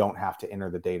 because you don't have to enter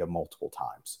the data multiple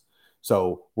times.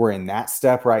 So we're in that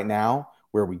step right now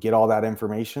where we get all that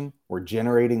information, we're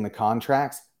generating the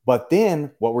contracts. But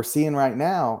then what we're seeing right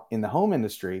now in the home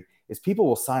industry is people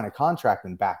will sign a contract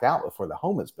and back out before the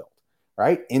home is built,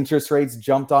 right? Interest rates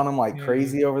jumped on them like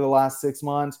crazy over the last 6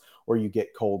 months, or you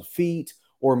get cold feet,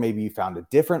 or maybe you found a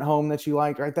different home that you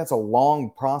liked, right? That's a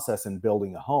long process in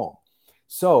building a home.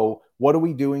 So what are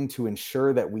we doing to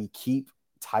ensure that we keep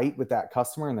tight with that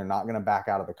customer and they're not going to back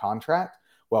out of the contract?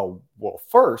 Well,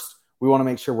 first, we want to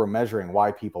make sure we're measuring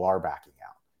why people are backing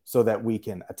out so that we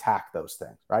can attack those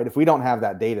things, right? If we don't have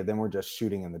that data, then we're just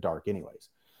shooting in the dark anyways.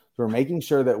 So we're making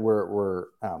sure that we're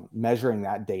measuring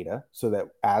that data so that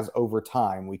as over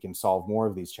time, we can solve more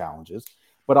of these challenges.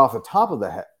 But off the top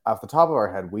of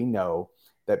our head, we know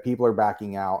that people are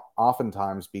backing out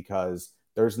oftentimes because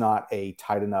there's not a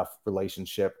tight enough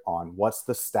relationship on what's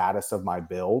the status of my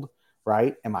build,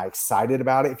 right? Am I excited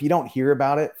about it? If you don't hear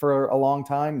about it for a long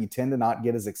time, you tend to not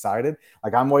get as excited.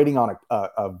 Like I'm waiting on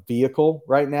a vehicle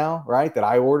right now, right? That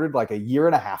I ordered like a year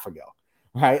and a half ago,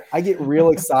 right? I get real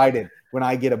excited when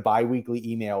I get a biweekly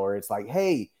email where it's like,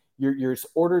 hey, your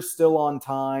order's still on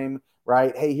time,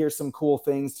 right? Hey, here's some cool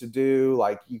things to do.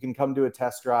 Like you can come do a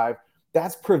test drive.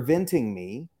 That's preventing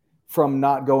me from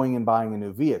not going and buying a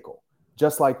new vehicle.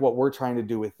 Just like what we're trying to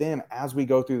do with them as we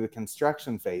go through the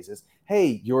construction phases.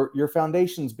 Hey, your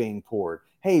foundation's being poured.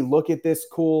 Hey, look at this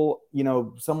cool,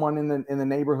 someone in the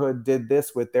neighborhood did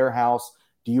this with their house.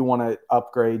 Do you want to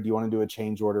upgrade? Do you want to do a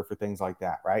change order for things like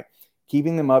that, right?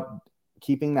 Keeping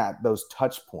those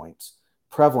touch points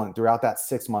prevalent throughout that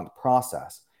 6-month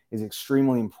process is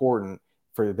extremely important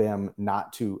for them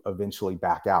not to eventually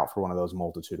back out for one of those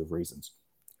multitude of reasons.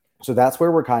 So that's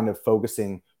where we're kind of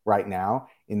focusing right now.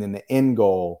 And then the end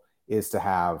goal is to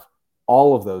have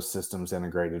all of those systems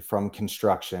integrated, from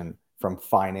construction, from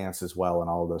finance as well, and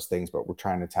all of those things. But we're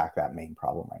trying to attack that main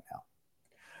problem right now.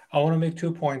 I want to make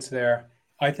 2 points there.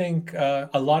 I think a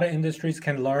lot of industries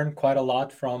can learn quite a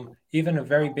lot from even a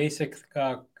very basic,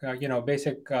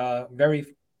 very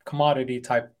commodity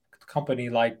type company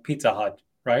like Pizza Hut,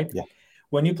 right? Yeah.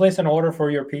 When you place an order for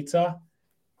your pizza,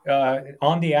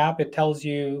 on the app, it tells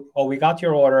you, "Oh, we got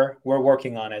your order. We're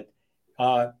working on it.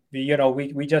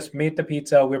 We just made the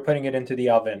pizza. We're putting it into the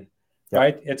oven, Yep.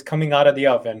 right? It's coming out of the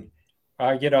oven.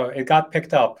 It got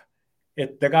picked up.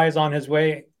 The guy is on his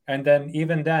way, and then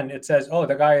even then, it says, "Oh,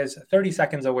 the guy is 30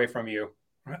 seconds away from you,"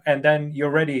 and then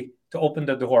you're ready to open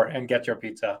the door and get your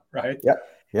pizza, right? Yep.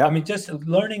 I Yep. mean, just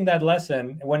learning that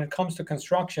lesson when it comes to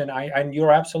construction, and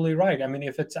you're absolutely right. I mean,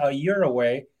 if it's a year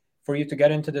away for you to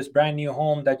get into this brand new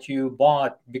home that you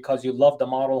bought because you love the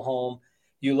model home,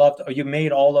 you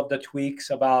made all of the tweaks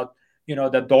about,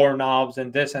 the doorknobs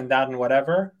and this and that and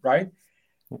whatever, right?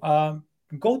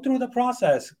 Go through the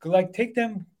process, like keep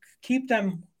them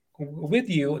with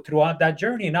you throughout that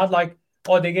journey, not like,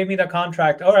 Oh, they gave me the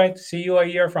contract. All right, see you a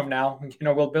year from now.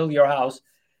 We'll build your house.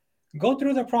 Go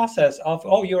through the process of,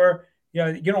 oh,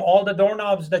 all the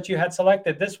doorknobs that you had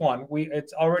selected, this one,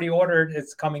 it's already ordered,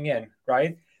 it's coming in,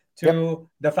 right? Yep. To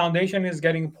the foundation is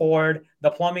getting poured,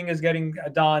 the plumbing is getting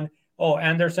done. Oh,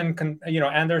 Anderson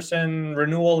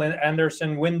renewal and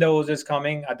Anderson Windows is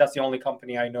coming. That's the only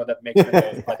company I know that makes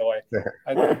windows, by the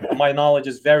way. My knowledge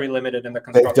is very limited in the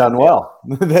They've construction done field, well.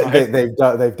 right?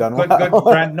 They've done Good well.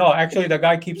 brand. No, actually, the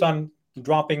guy keeps on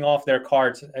dropping off their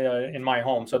cards in my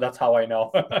home, so that's how I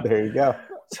know. There you go.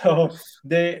 So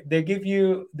they give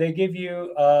you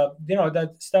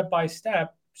that step by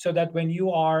step, so that when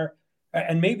you are,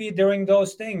 and maybe during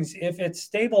those things, if it's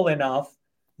stable enough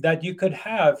that you could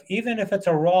have, even if it's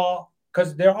a raw,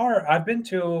 because I've been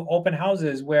to open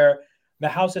houses where the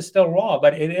house is still raw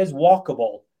but it is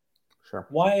walkable. Sure.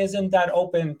 Why isn't that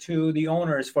open to the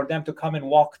owners for them to come and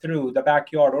walk through the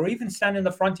backyard, or even stand in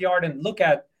the front yard and look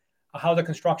at how the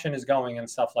construction is going and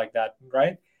stuff like that,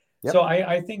 right? So Yep.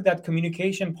 I think that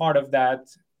communication part of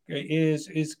that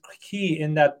is key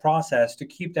in that process to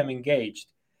keep them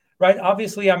engaged, right?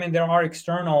 Obviously, I mean, there are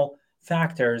external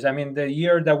factors. I mean, the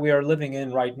year that we are living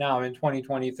in right now in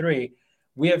 2023,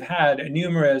 we have had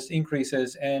numerous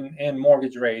increases in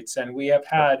mortgage rates, and we have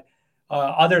Sure. had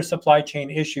other supply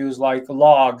chain issues like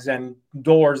logs and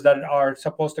doors that are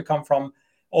supposed to come from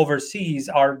overseas,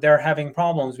 they're having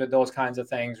problems with those kinds of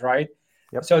things, right?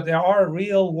 Yep. So there are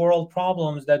real world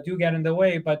problems that do get in the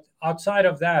way. But outside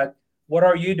of that, what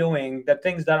are you doing? The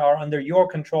things that are under your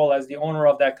control as the owner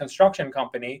of that construction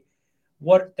company,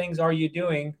 what things are you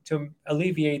doing to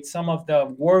alleviate some of the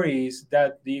worries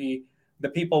that the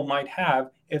people might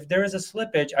have? If there is a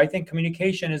slippage, I think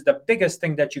communication is the biggest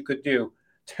thing that you could do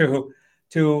to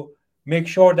to make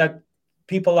sure that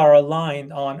people are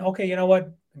aligned on, okay, you know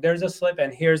what, there's a slip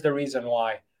and here's the reason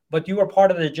why. But you were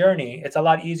part of the journey. It's a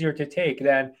lot easier to take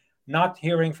than not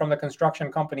hearing from the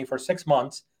construction company for 6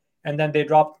 months, and then they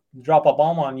drop a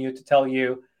bomb on you to tell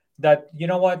you that, you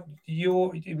know what,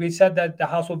 we said that the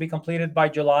house will be completed by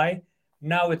July.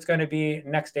 Now it's going to be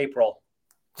next April,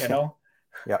 you know?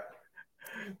 Yep.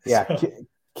 Yeah. So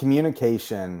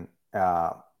Communication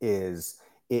is,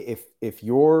 if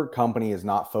your company is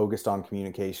not focused on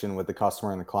communication with the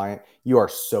customer and the client, you are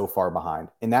so far behind.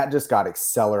 And that just got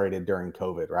accelerated during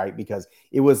COVID, right? Because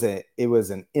it was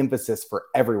an emphasis for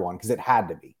everyone, because it had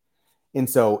to be. And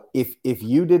so if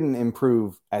you didn't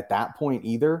improve at that point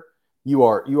either, you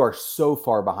are so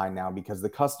far behind now, because the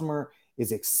customer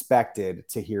is expected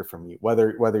to hear from you,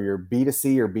 whether you're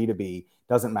B2C or B2B,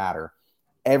 doesn't matter.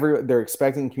 They're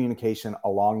expecting communication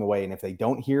along the way, and if they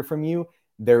don't hear from you,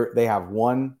 they have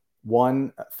one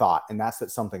thought, and that's that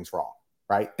something's wrong,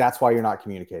 right? That's why you're not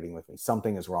communicating with me.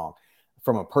 Something is wrong.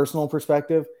 From a personal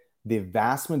perspective, the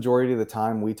vast majority of the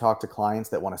time we talk to clients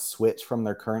that want to switch from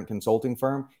their current consulting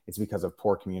firm, it's because of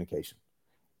poor communication.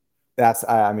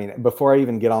 I mean, before I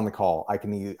even get on the call, I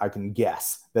can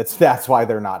guess that's why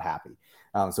they're not happy.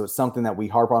 So it's something that we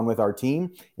harp on with our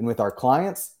team and with our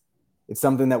clients. It's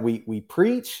something that we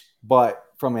preach, but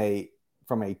from a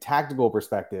tactical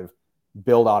perspective,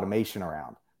 build automation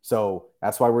around. So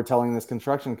that's why we're telling this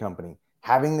construction company,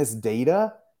 having this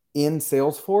data in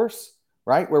Salesforce,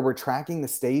 right, where we're tracking the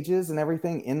stages and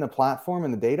everything in the platform,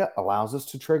 and the data allows us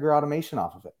to trigger automation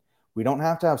off of it. We don't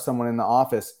have to have someone in the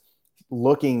office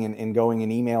looking and going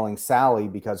and emailing Sally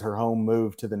because her home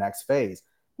moved to the next phase.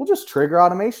 We'll just trigger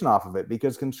automation off of it,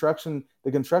 because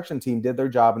the construction team did their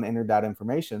job and entered that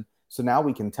information. So now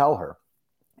we can tell her,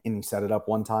 and you set it up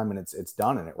one time and it's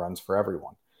done, and it runs for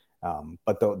everyone.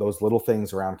 But those little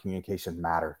things around communication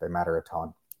matter. They matter a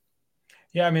ton.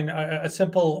 yeah, I mean, a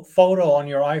simple photo on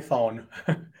your iPhone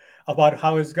about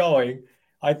how it's going,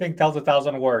 I think tells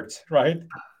 1,000 words, right?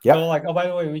 So, Yep. like, oh, by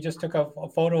the way, we just took a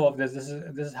photo of this. This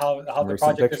is how Some the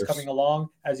recent project is coming pictures. along.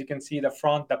 As you can see, the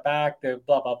front, the back, the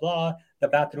blah blah blah. The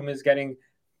bathroom is getting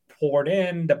poured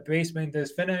in. The basement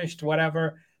is finished.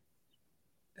 Whatever.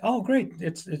 Oh, great!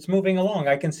 It's moving along.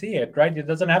 I can see it. Right. It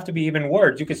doesn't have to be even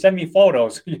words. You can send me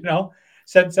photos.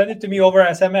 Send it to me over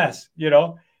SMS.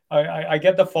 I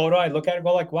get the photo. I look at it.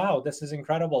 Go like, wow, this is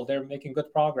incredible. They're making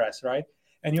good progress. Right.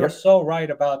 And you're Yep. so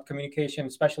right about communication,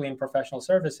 especially in professional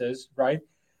services. Right,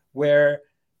 where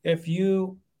if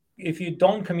you if you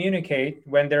don't communicate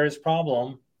when there is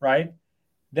problem, right,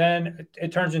 then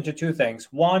it turns into two things.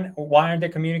 One, why aren't they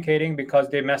communicating? Because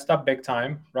they messed up big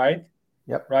time. Right.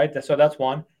 Yep. Right. So that's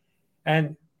one.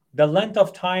 And the length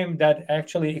of time that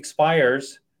actually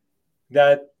expires,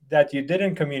 that you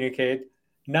didn't communicate,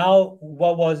 now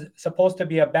what was supposed to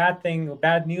be a bad thing,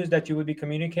 bad news that you would be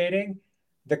communicating,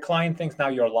 the client thinks now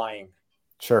you're lying.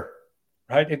 Sure.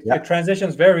 right? It Yep.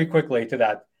 transitions very quickly to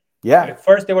that. Yeah. At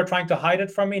first, they were trying to hide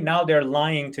it from me. Now they're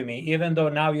lying to me, even though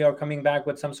now you're coming back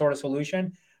with some sort of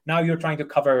solution. Now you're trying to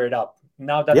cover it up.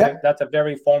 Now Yeah. that's a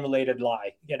very formulated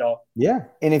lie, you know. Yeah.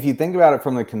 And if you think about it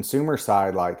from the consumer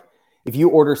side, like if you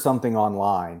order something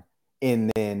online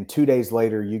and then 2 days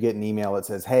later you get an email that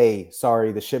says, hey,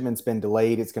 sorry, the shipment's been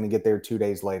delayed. It's going to get there 2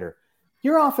 days later.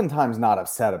 You're oftentimes not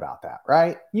upset about that,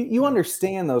 right? You Mm.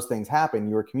 understand those things happen.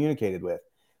 You were communicated with.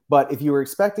 But if you were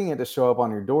expecting it to show up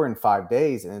on your door in 5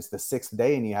 days and it's the sixth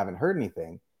day and you haven't heard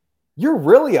anything, you're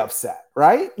really upset,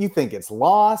 right? You think it's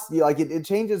lost. You like it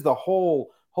changes the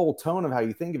whole tone of how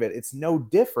you think of it. It's no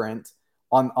different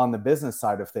on the business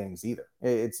side of things either.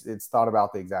 It's thought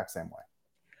about the exact same way.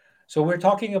 So we're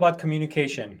talking about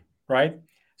communication, right?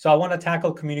 So I want to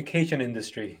tackle communication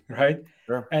industry, right?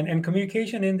 Sure. And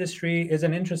communication industry is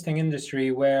an interesting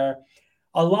industry where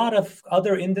a lot of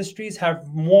other industries have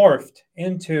morphed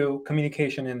into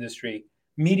communication industry.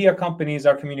 Media companies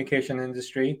are communication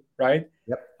industry, right?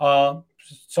 Yep. Uh,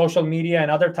 Social media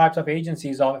and other types of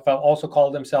agencies also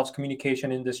call themselves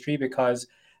communication industry because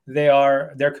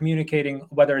they're communicating,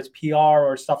 whether it's PR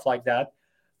or stuff like that.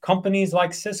 Companies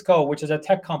like Cisco, which is a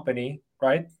tech company,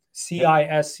 right? Yep.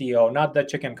 CISCO, not the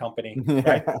chicken company,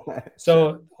 right? Yeah. Sure.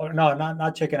 So, or no,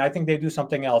 not chicken. I think they do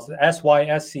something else.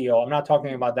 SYSCO. I'm not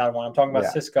talking about that one. I'm talking about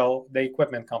Yeah. Cisco, the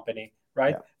equipment company,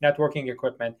 right? Yeah. Networking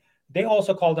equipment. They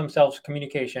also call themselves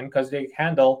communication because they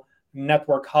handle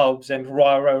network hubs and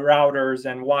routers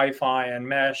and Wi-Fi and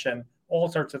mesh and all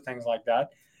sorts of things like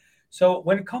that. So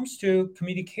when it comes to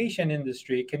communication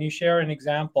industry, can you share an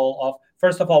example of,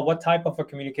 first of all, what type of a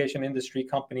communication industry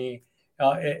company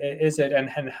is it,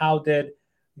 and how did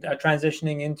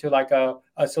transitioning into like a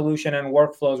solution and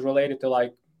workflows related to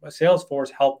like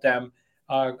Salesforce help them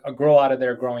grow out of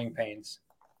their growing pains?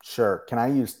 Sure. Can I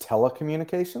use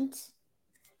telecommunications?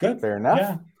 Good. Fair enough. Yeah.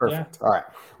 Yeah. Perfect. All right.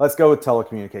 Let's go with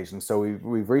telecommunications. So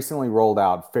we've recently rolled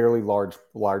out fairly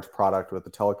large product with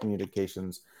the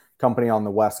telecommunications company on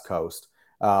the West Coast.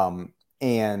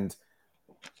 And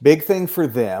big thing for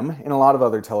them and a lot of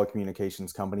other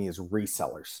telecommunications company is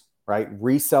resellers, right?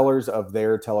 Resellers of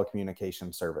their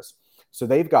telecommunication service. So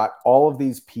they've got all of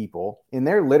these people and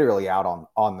they're literally out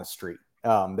on the street.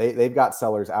 They've got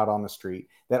sellers out on the street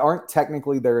that aren't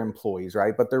technically their employees,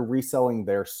 right? But they're reselling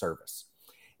their service.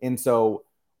 And so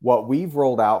what we've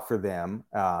rolled out for them,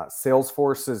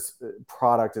 Salesforce's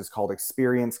product is called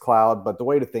Experience Cloud, but the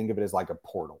way to think of it is like a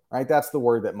portal, right? That's the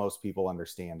word that most people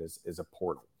understand is a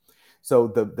portal. So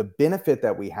the benefit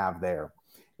that we have there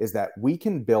is that we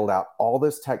can build out all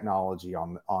this technology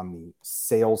on the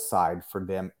sales side for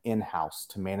them in-house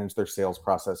to manage their sales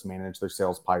process, manage their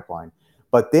sales pipeline.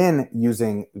 But then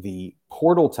using the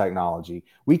portal technology,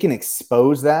 we can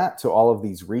expose that to all of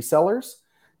these resellers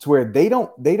to where they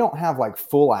don't have like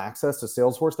full access to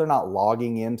Salesforce. They're not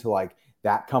logging into like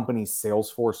that company's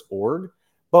Salesforce org,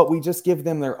 but we just give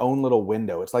them their own little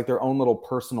window. It's like their own little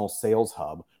personal sales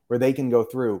hub where they can go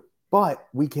through, but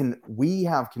we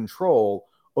have control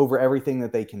over everything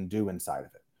that they can do inside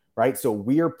of it, right? So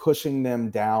we are pushing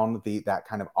them down that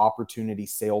kind of opportunity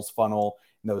sales funnel,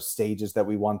 those stages that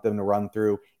we want them to run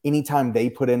through. Anytime they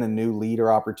put in a new lead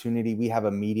or opportunity, we have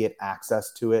immediate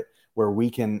access to it where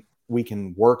we can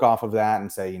work off of that and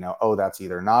say, oh, that's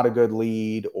either not a good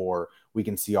lead, or we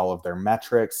can see all of their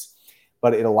metrics.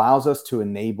 But it allows us to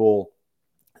enable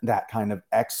that kind of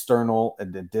external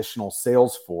and additional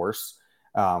sales force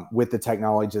with the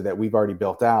technology that we've already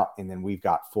built out, and then we've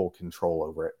got full control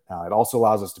over it. It also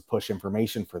allows us to push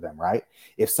information for them, right?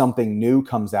 If something new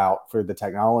comes out for the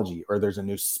technology, or there's a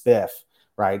new spiff,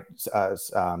 right?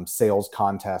 Sales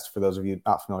contest, for those of you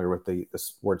not familiar with the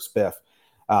word spiff,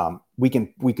 we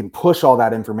can push all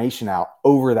that information out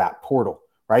over that portal,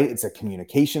 right? It's a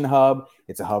communication hub.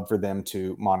 It's a hub for them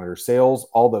to monitor sales,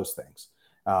 all those things.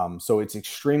 So it's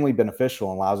extremely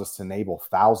beneficial and allows us to enable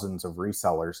thousands of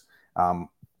resellers,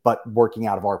 but working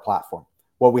out of our platform.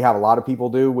 What we have a lot of people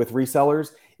do with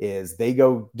resellers is they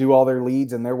go do all their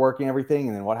leads and they're working everything.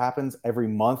 And then what happens? Every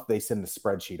month they send a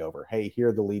spreadsheet over. Hey, here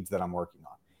are the leads that I'm working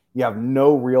on. You have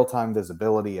no real-time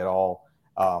visibility at all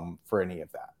for any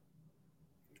of that.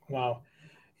 Wow.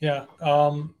 Yeah.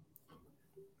 Now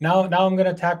I'm going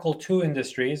to tackle two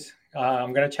industries.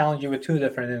 I'm going to challenge you with two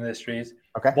different industries.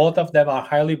 Okay. Both of them are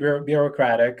highly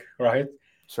bureaucratic, right?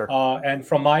 Sure. And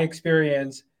from my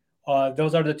experience,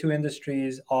 those are the two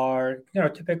industries are,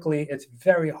 typically it's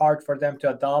very hard for them to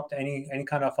adopt any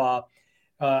kind of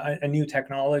a new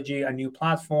technology, a new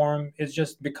platform. It's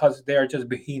just because they're just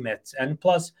behemoths. And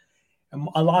plus,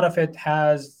 a lot of it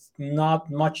has not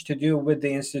much to do with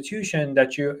the institution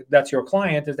that's your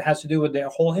client. It has to do with the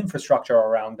whole infrastructure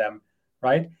around them,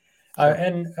 right? Sure.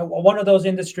 And one of those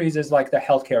industries is like the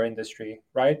healthcare industry,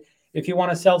 right? If you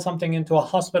want to sell something into a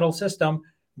hospital system,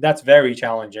 that's very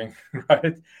challenging,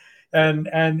 right?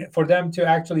 And for them to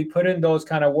actually put in those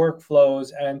kind of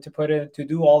workflows and to put in to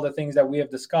do all the things that we have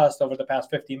discussed over the past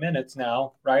 50 minutes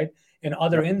now, right? In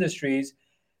other Yep. industries,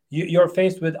 you're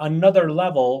faced with another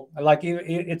level. Like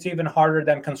it's even harder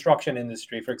than construction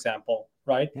industry, for example,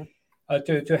 right? Yep.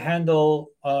 To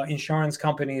handle insurance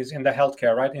companies in the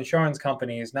healthcare, right? Insurance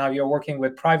companies. Now you're working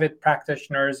with private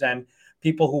practitioners and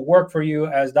people who work for you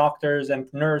as doctors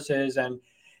and nurses,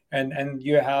 and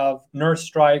you have nurse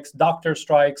strikes, doctor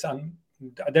strikes, and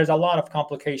there's a lot of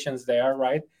complications there,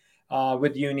 right?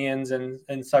 With unions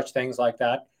and such things like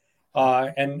that.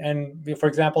 And for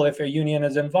example, if a union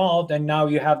is involved and now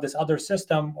you have this other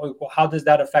system, how does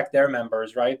that affect their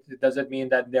members, right? Does it mean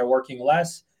that they're working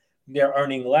less, they're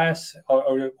earning less,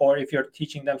 or if you're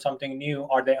teaching them something new,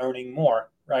 are they earning more,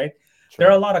 right? There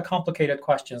are Sure. a lot of complicated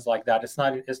questions like that.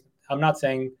 I'm not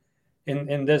saying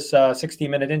in this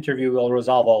 60-minute interview we'll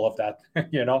resolve all of that. I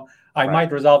Right.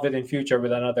 might resolve it in future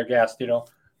with another guest,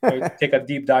 take a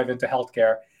deep dive into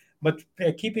healthcare, but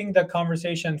keeping the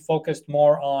conversation focused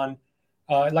more on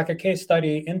like a case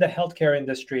study in the healthcare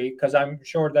industry, because I'm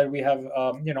sure that we have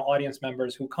audience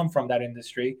members who come from that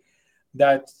industry,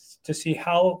 that to see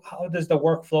how does the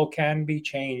workflow can be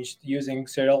changed using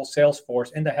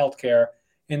Salesforce in the healthcare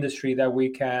industry, that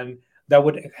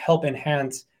would help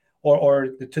enhance or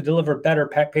to deliver better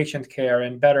patient care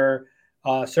and better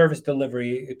service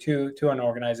delivery to an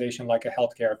organization like a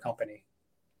healthcare company.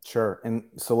 Sure. And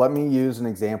so let me use an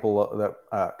example of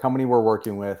that company we're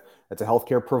working with. It's a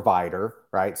healthcare provider,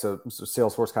 right? So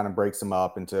Salesforce kind of breaks them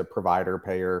up into provider,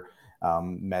 payer,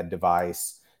 med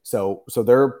device. So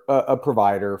they're a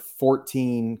provider,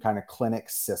 14 kind of clinic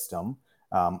system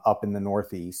up in the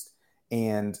Northeast.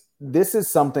 And this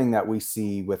is something that we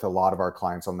see with a lot of our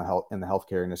clients on the health in the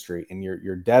healthcare industry. And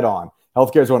you're dead on.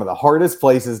 Healthcare is one of the hardest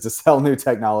places to sell new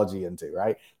technology into,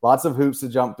 right? Lots of hoops to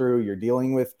jump through. You're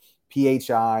dealing with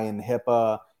PHI and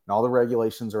HIPAA and all the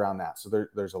regulations around that. So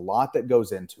there's a lot that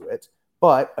goes into it.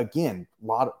 But again, a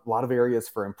lot of areas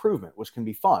for improvement, which can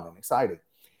be fun and exciting.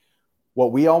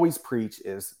 What we always preach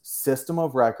is system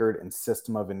of record and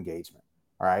system of engagement.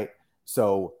 All right.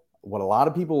 So what a lot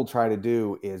of people will try to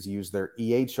do is use their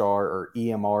EHR or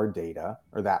EMR data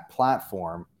or that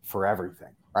platform for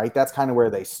everything, right? That's kind of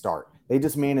where they start. They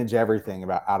just manage everything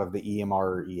out of the EMR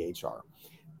or EHR.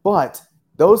 But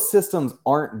those systems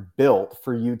aren't built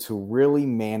for you to really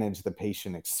manage the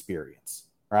patient experience,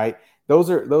 right? Those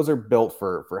are built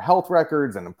for health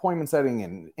records and appointment setting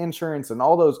and insurance and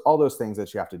all those things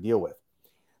that you have to deal with.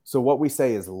 So what we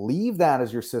say is leave that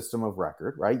as your system of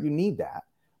record, right? You need that,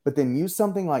 but then use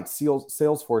something like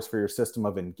Salesforce for your system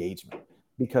of engagement,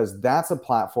 because that's a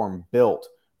platform built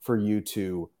for you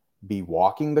to be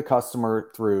walking the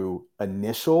customer through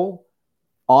initial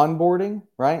onboarding,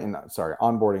 right? And sorry,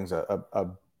 onboarding is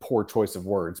a poor choice of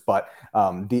words, but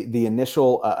the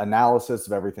initial analysis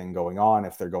of everything going on,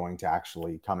 if they're going to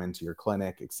actually come into your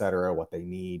clinic, et cetera, what they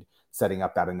need, setting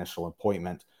up that initial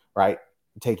appointment, right?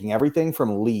 Taking everything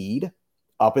from lead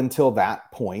up until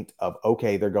that point of,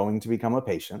 okay, they're going to become a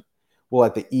patient. We'll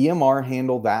let the EMR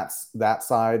handle that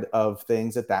side of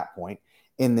things at that point.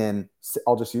 And then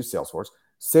I'll just use Salesforce.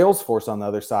 Salesforce on the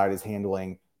other side is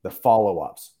handling the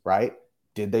follow-ups, right?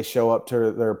 Did they show up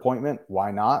to their appointment?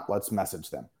 Why not? Let's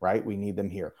message them, right? We need them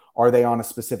here. Are they on a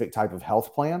specific type of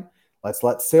health plan? Let's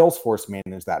let Salesforce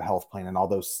manage that health plan and all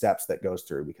those steps that goes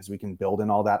through, because we can build in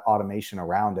all that automation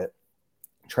around it,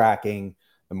 tracking,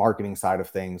 the marketing side of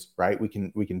things, right? We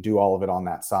can do all of it on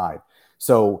that side.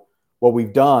 So what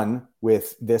we've done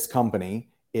with this company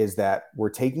is that we're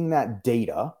taking that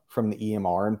data from the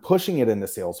EMR and pushing it into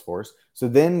Salesforce. So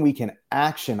then we can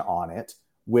action on it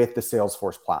with the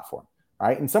Salesforce platform.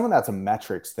 Right. And some of that's a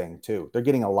metrics thing too. They're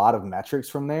getting a lot of metrics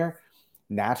from there.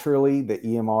 Naturally, the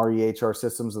EMR, EHR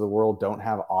systems of the world don't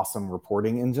have awesome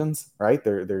reporting engines, right?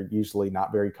 They're usually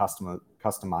not very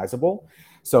customizable.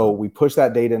 So we push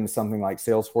that data into something like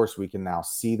Salesforce. We can now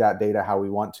see that data how we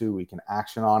want to. We can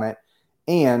action on it.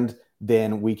 And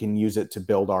then we can use it to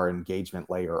build our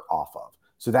engagement layer off of.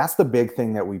 So that's the big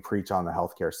thing that we preach on the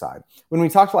healthcare side. When we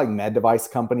talk to like med device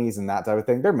companies and that type of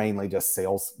thing, they're mainly just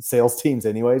sales teams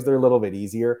anyways. They're a little bit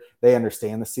easier. They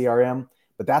understand the CRM,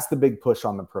 but that's the big push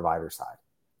on the provider side.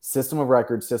 System of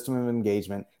record, system of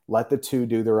engagement, let the two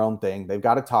do their own thing. They've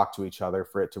got to talk to each other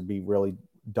for it to be really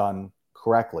done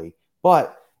correctly.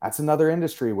 But that's another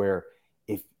industry where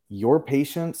if your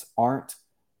patients aren't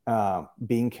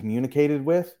being communicated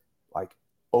with like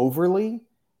overly,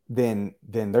 then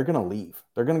they're going to leave.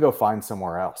 They're going to go find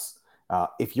somewhere else.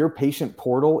 If your patient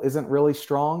portal isn't really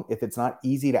strong, if it's not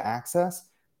easy to access,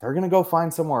 they're going to go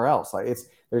find somewhere else. Like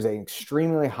there's an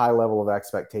extremely high level of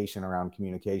expectation around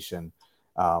communication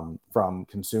from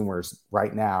consumers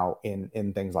right now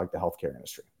in things like the healthcare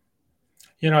industry.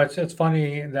 It's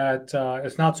funny that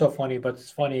it's not so funny, but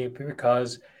it's funny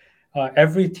because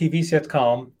every TV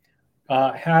sitcom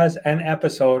has an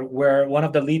episode where one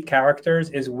of the lead characters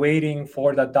is waiting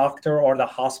for the doctor or the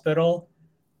hospital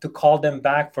to call them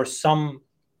back for some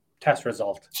test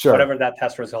result, Sure. whatever that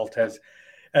test result is.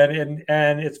 And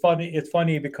it's funny. It's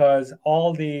funny because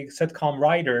all the sitcom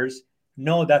writers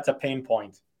know that's a pain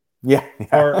point Yeah.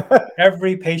 for Yeah.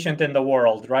 every patient in the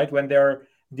world, right? When they're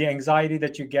the anxiety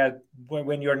that you get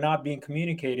when you're not being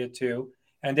communicated to,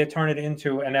 and they turn it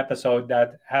into an episode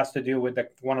that has to do with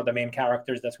one of the main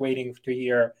characters that's waiting to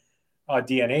hear a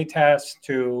DNA test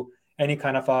to any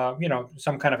kind of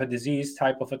some kind of a disease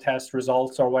type of a test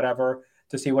results or whatever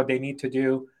to see what they need to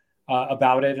do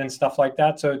about it and stuff like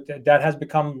that. So that has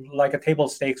become like a table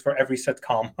stakes for every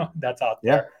sitcom that's out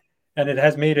Yeah. there, and it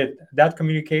has made it that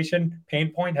communication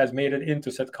pain point has made it into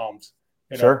sitcoms.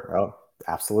 You know. Sure. Oh,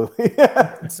 absolutely.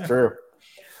 It's true.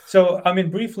 So, I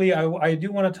mean, briefly, I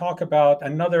do want to talk about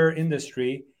another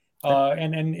industry,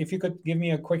 and if you could give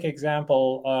me a quick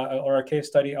example or a case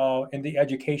study in the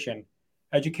education.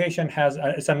 Education has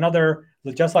it's another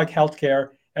just like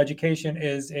healthcare. Education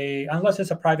is unless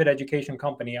it's a private education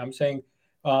company. I'm saying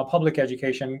public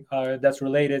education that's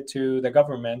related to the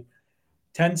government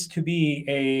tends to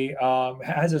be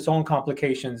has its own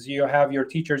complications. You have your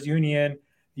teachers union,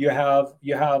 you have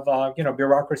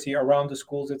bureaucracy around the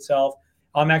schools itself.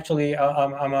 I'm actually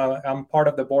I'm part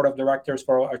of the board of directors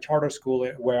for a charter school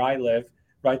where I live,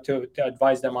 right, to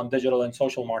advise them on digital and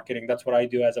social marketing. That's what I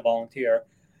do as a volunteer.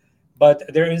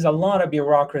 But there is a lot of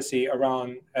bureaucracy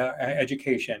around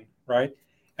education, right?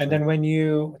 And Sure. then when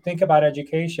you think about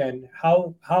education,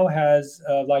 how has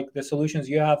like the solutions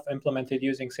you have implemented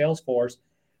using Salesforce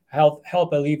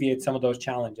help alleviate some of those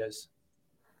challenges?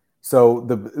 So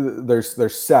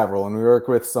there's several, and we work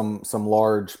with some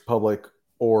large public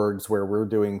orgs where we're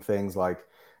doing things like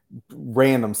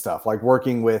random stuff, like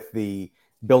working with the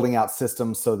building out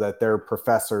systems so that their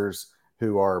professors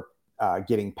who are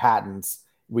getting patents,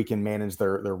 we can manage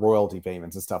their royalty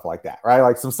payments and stuff like that, right?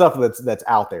 Like some stuff that's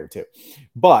out there too.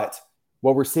 But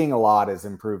what we're seeing a lot is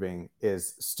improving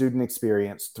is student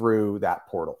experience through that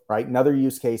portal, right? Another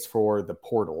use case for the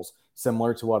portals,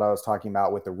 similar to what I was talking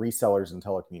about with the resellers and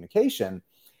telecommunication,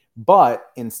 but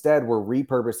instead we're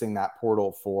repurposing that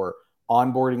portal for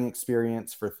onboarding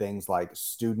experience for things like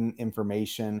student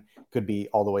information, could be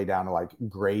all the way down to like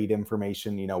grade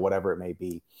information, whatever it may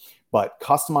be. But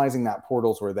customizing that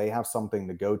portals where they have something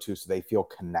to go to so they feel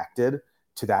connected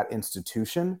to that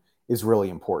institution is really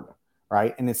important,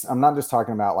 right? And I'm not just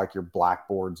talking about like your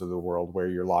blackboards of the world where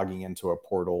you're logging into a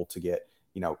portal to get,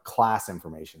 class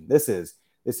information. This is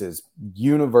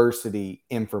university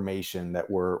information that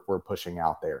we're pushing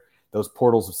out there. Those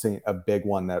portals have seen a big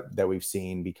one that we've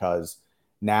seen because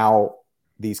now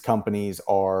these companies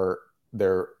are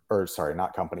they're or sorry,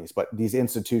 not companies, but these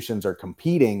institutions are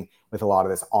competing with a lot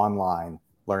of this online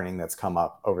learning that's come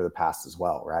up over the past as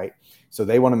well, right? So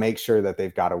they want to make sure that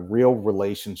they've got a real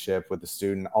relationship with the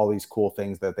student, all these cool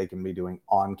things that they can be doing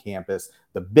on campus,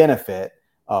 the benefit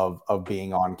of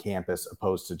being on campus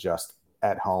opposed to just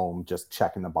at home, just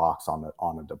checking the box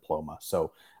on a diploma.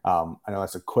 So I know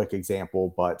that's a quick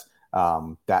example, but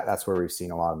that's where we've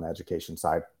seen a lot on the education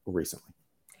side recently.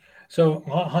 So,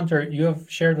 Hunter, you have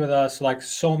shared with us like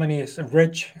so many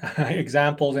rich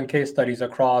examples and case studies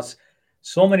across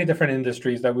so many different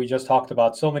industries that we just talked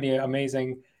about. So many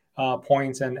amazing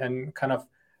points and kind of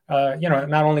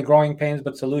not only growing pains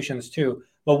but solutions too.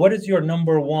 But what is your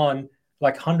number one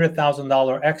like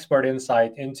 $100,000 expert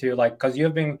insight into like because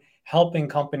you've been helping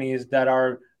companies that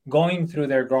are going through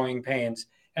their growing pains,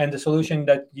 and the solution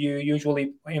that you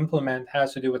usually implement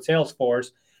has to do with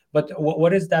Salesforce, but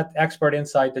what is that expert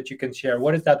insight that you can share?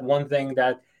 What is that one thing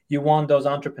that you want those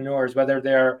entrepreneurs, whether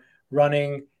they're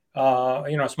running,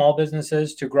 small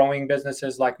businesses to growing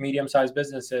businesses like medium-sized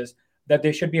businesses, that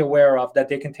they should be aware of that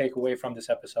they can take away from this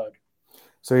episode?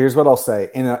 So here's what I'll say,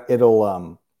 and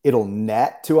it'll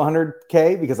net to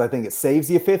 100K because I think it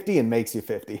saves you 50 and makes you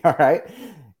 50. All right.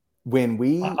 When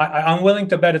we, I'm willing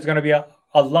to bet it's going to be a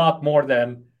lot more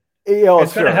than it's going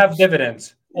to sure, have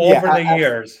dividends over yeah, the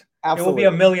years. It will be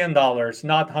absolutely, $1 million,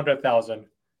 not 100,000.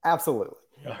 absolutely.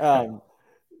 Okay. Um,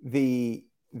 the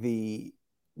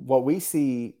what we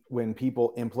see when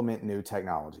people implement new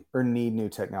technology or need new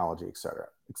technology, et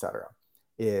cetera,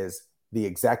 is the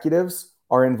executives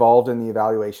are involved in the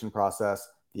evaluation process.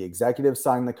 The executives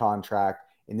sign the contract,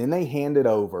 and then they hand it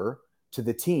over to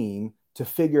the team to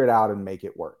figure it out and make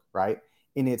it work, right?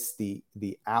 And it's the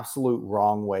absolute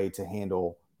wrong way to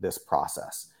handle this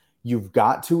process. You've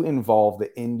got to involve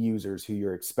the end users who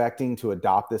you're expecting to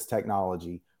adopt this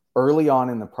technology early on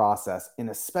in the process, and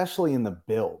especially in the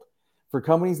build. For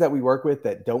companies that we work with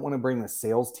that don't want to bring the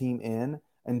sales team in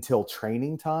until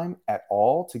training time at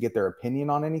all to get their opinion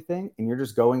on anything, and you're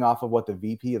just going off of what the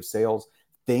VP of sales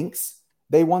thinks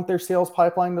they want their sales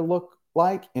pipeline to look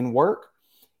like and work,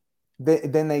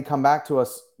 then they come back to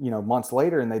us, months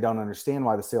later, and they don't understand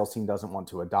why the sales team doesn't want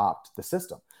to adopt the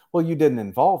system. Well, you didn't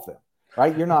involve them,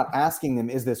 right? You're not asking them,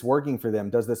 is this working for them?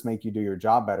 Does this make you do your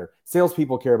job better?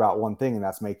 Salespeople care about one thing, and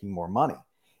that's making more money.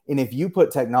 And if you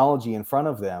put technology in front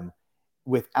of them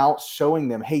without showing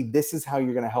them, hey, this is how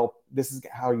you're going to help, this is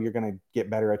how you're going to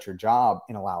get better at your job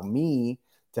and allow me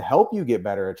to help you get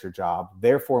better at your job,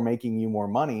 therefore making you more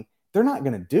money, they're not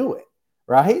going to do it.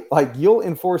 Right? Like, you'll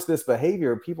enforce this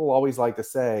behavior. People always like to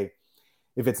say,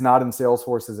 if it's not in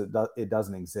Salesforce, it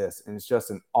doesn't exist. And it's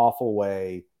just an awful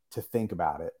way to think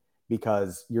about it,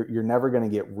 because you're never going to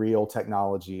get real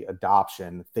technology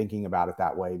adoption thinking about it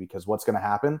that way. Because what's going to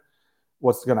happen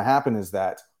is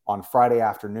that on Friday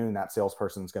afternoon, that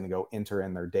salesperson is going to go enter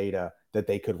in their data that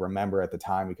they could remember at the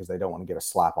time, because they don't want to get a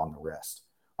slap on the wrist,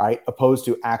 right? Opposed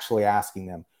to actually asking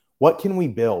them, what can we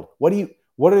build?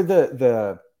 What are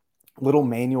the little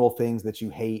manual things that you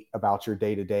hate about your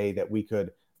day-to-day that we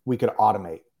could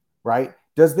automate, right?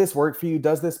 Does this work for you?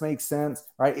 Does this make sense,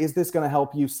 right? Is this going to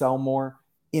help you sell more?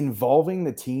 Involving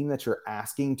the team that you're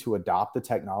asking to adopt the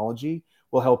technology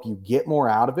will help you get more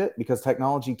out of it, because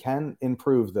technology can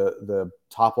improve the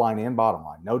top line and bottom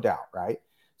line, no doubt, right?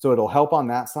 So it'll help on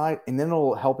that side, and then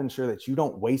it'll help ensure that you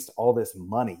don't waste all this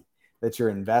money that you're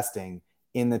investing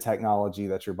in the technology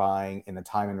that you're buying, and the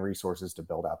time and resources to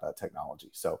build out that technology.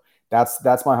 So that's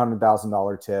my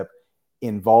 $100,000 tip.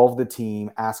 Involve the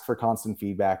team, ask for constant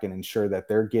feedback, and ensure that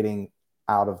they're getting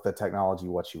out of the technology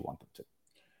what you want them to.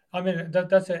 I mean,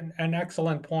 that's an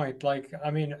excellent point. Like,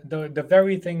 I mean, the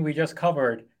very thing we just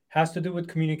covered has to do with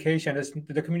communication.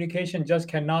 The communication just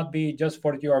cannot be just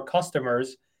for your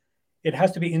customers. It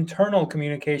has to be internal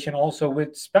communication also, with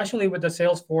especially with the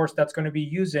Salesforce that's going to be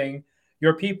using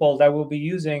your people, that will be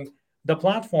using the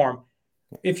platform.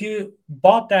 If you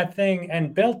bought that thing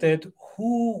and built it,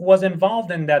 who was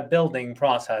involved in that building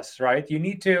process, right? You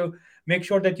need to make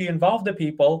sure that you involve the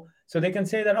people so they can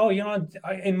say that, oh,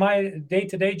 in my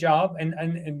day-to-day job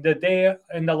and the day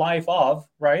in the life of,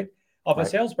 right, of a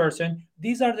salesperson,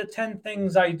 these are the 10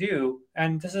 things I do,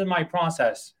 and this is my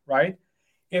process, right?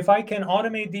 If I can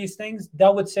automate these things,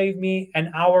 that would save me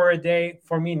an hour a day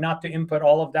for me not to input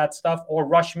all of that stuff, or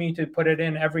rush me to put it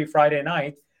in every Friday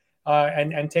night,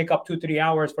 and take up 2-3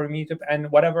 hours for me to,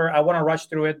 and whatever, I want to rush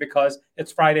through it because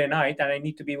it's Friday night and I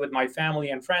need to be with my family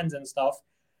and friends and stuff,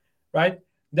 right?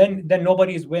 Then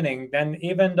nobody's winning. Then,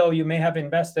 even though you may have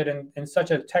invested in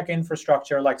such a tech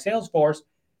infrastructure like Salesforce,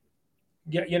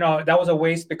 that was a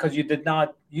waste, because you did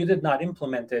not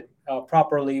implement it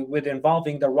properly, with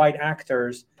involving the right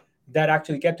actors that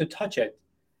actually get to touch it.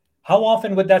 How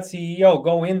often would that CEO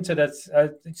go into that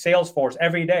Salesforce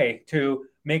every day to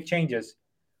make changes?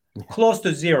 Close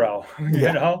to zero.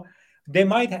 They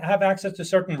might have access to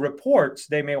certain reports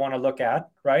they may want to look at,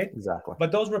 right? Exactly.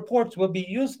 But those reports will be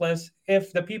useless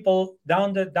if the people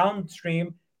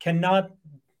downstream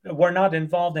were not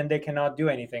involved, and they cannot do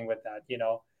anything with that.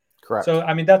 Correct. So,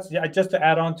 I mean, that's just to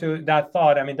add on to that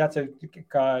thought. I mean, that's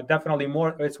definitely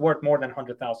more. It's worth more than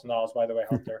 $100,000, by the way,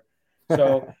 Hunter.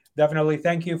 So definitely,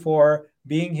 thank you for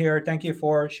being here. Thank you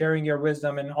for sharing your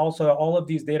wisdom, and also all of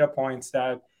these data points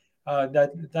that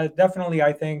definitely,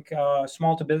 I think,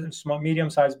 small,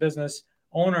 medium-sized business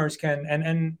owners can,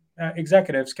 and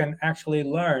executives can actually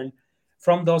learn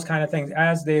from those kind of things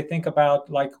as they think about,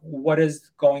 like, what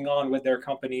is going on with their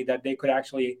company that they could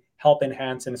actually help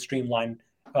enhance and streamline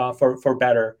for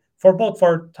better, for both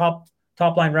for top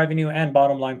line revenue and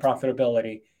bottom line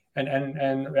profitability,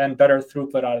 and better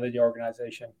throughput out of the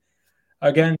organization.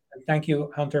 Again, thank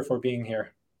you, Hunter, for being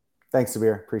here. Thanks,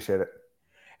 Sabir. Appreciate it.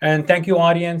 And thank you,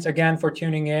 audience, again, for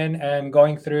tuning in and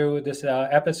going through this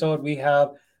episode. We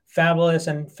have fabulous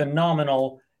and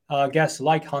phenomenal guests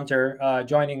like Hunter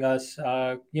joining us,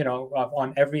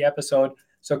 on every episode.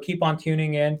 So keep on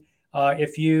tuning in.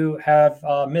 If you have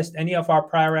missed any of our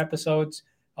prior episodes,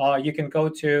 you can go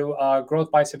to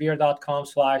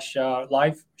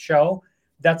growthbysabir.com/live show.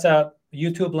 That's a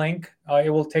YouTube link. It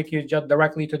will take you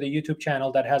directly to the YouTube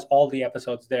channel that has all the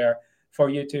episodes there for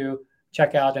you to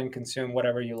check out and consume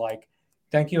whatever you like.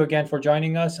 Thank you again for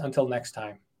joining us. Until next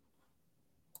time.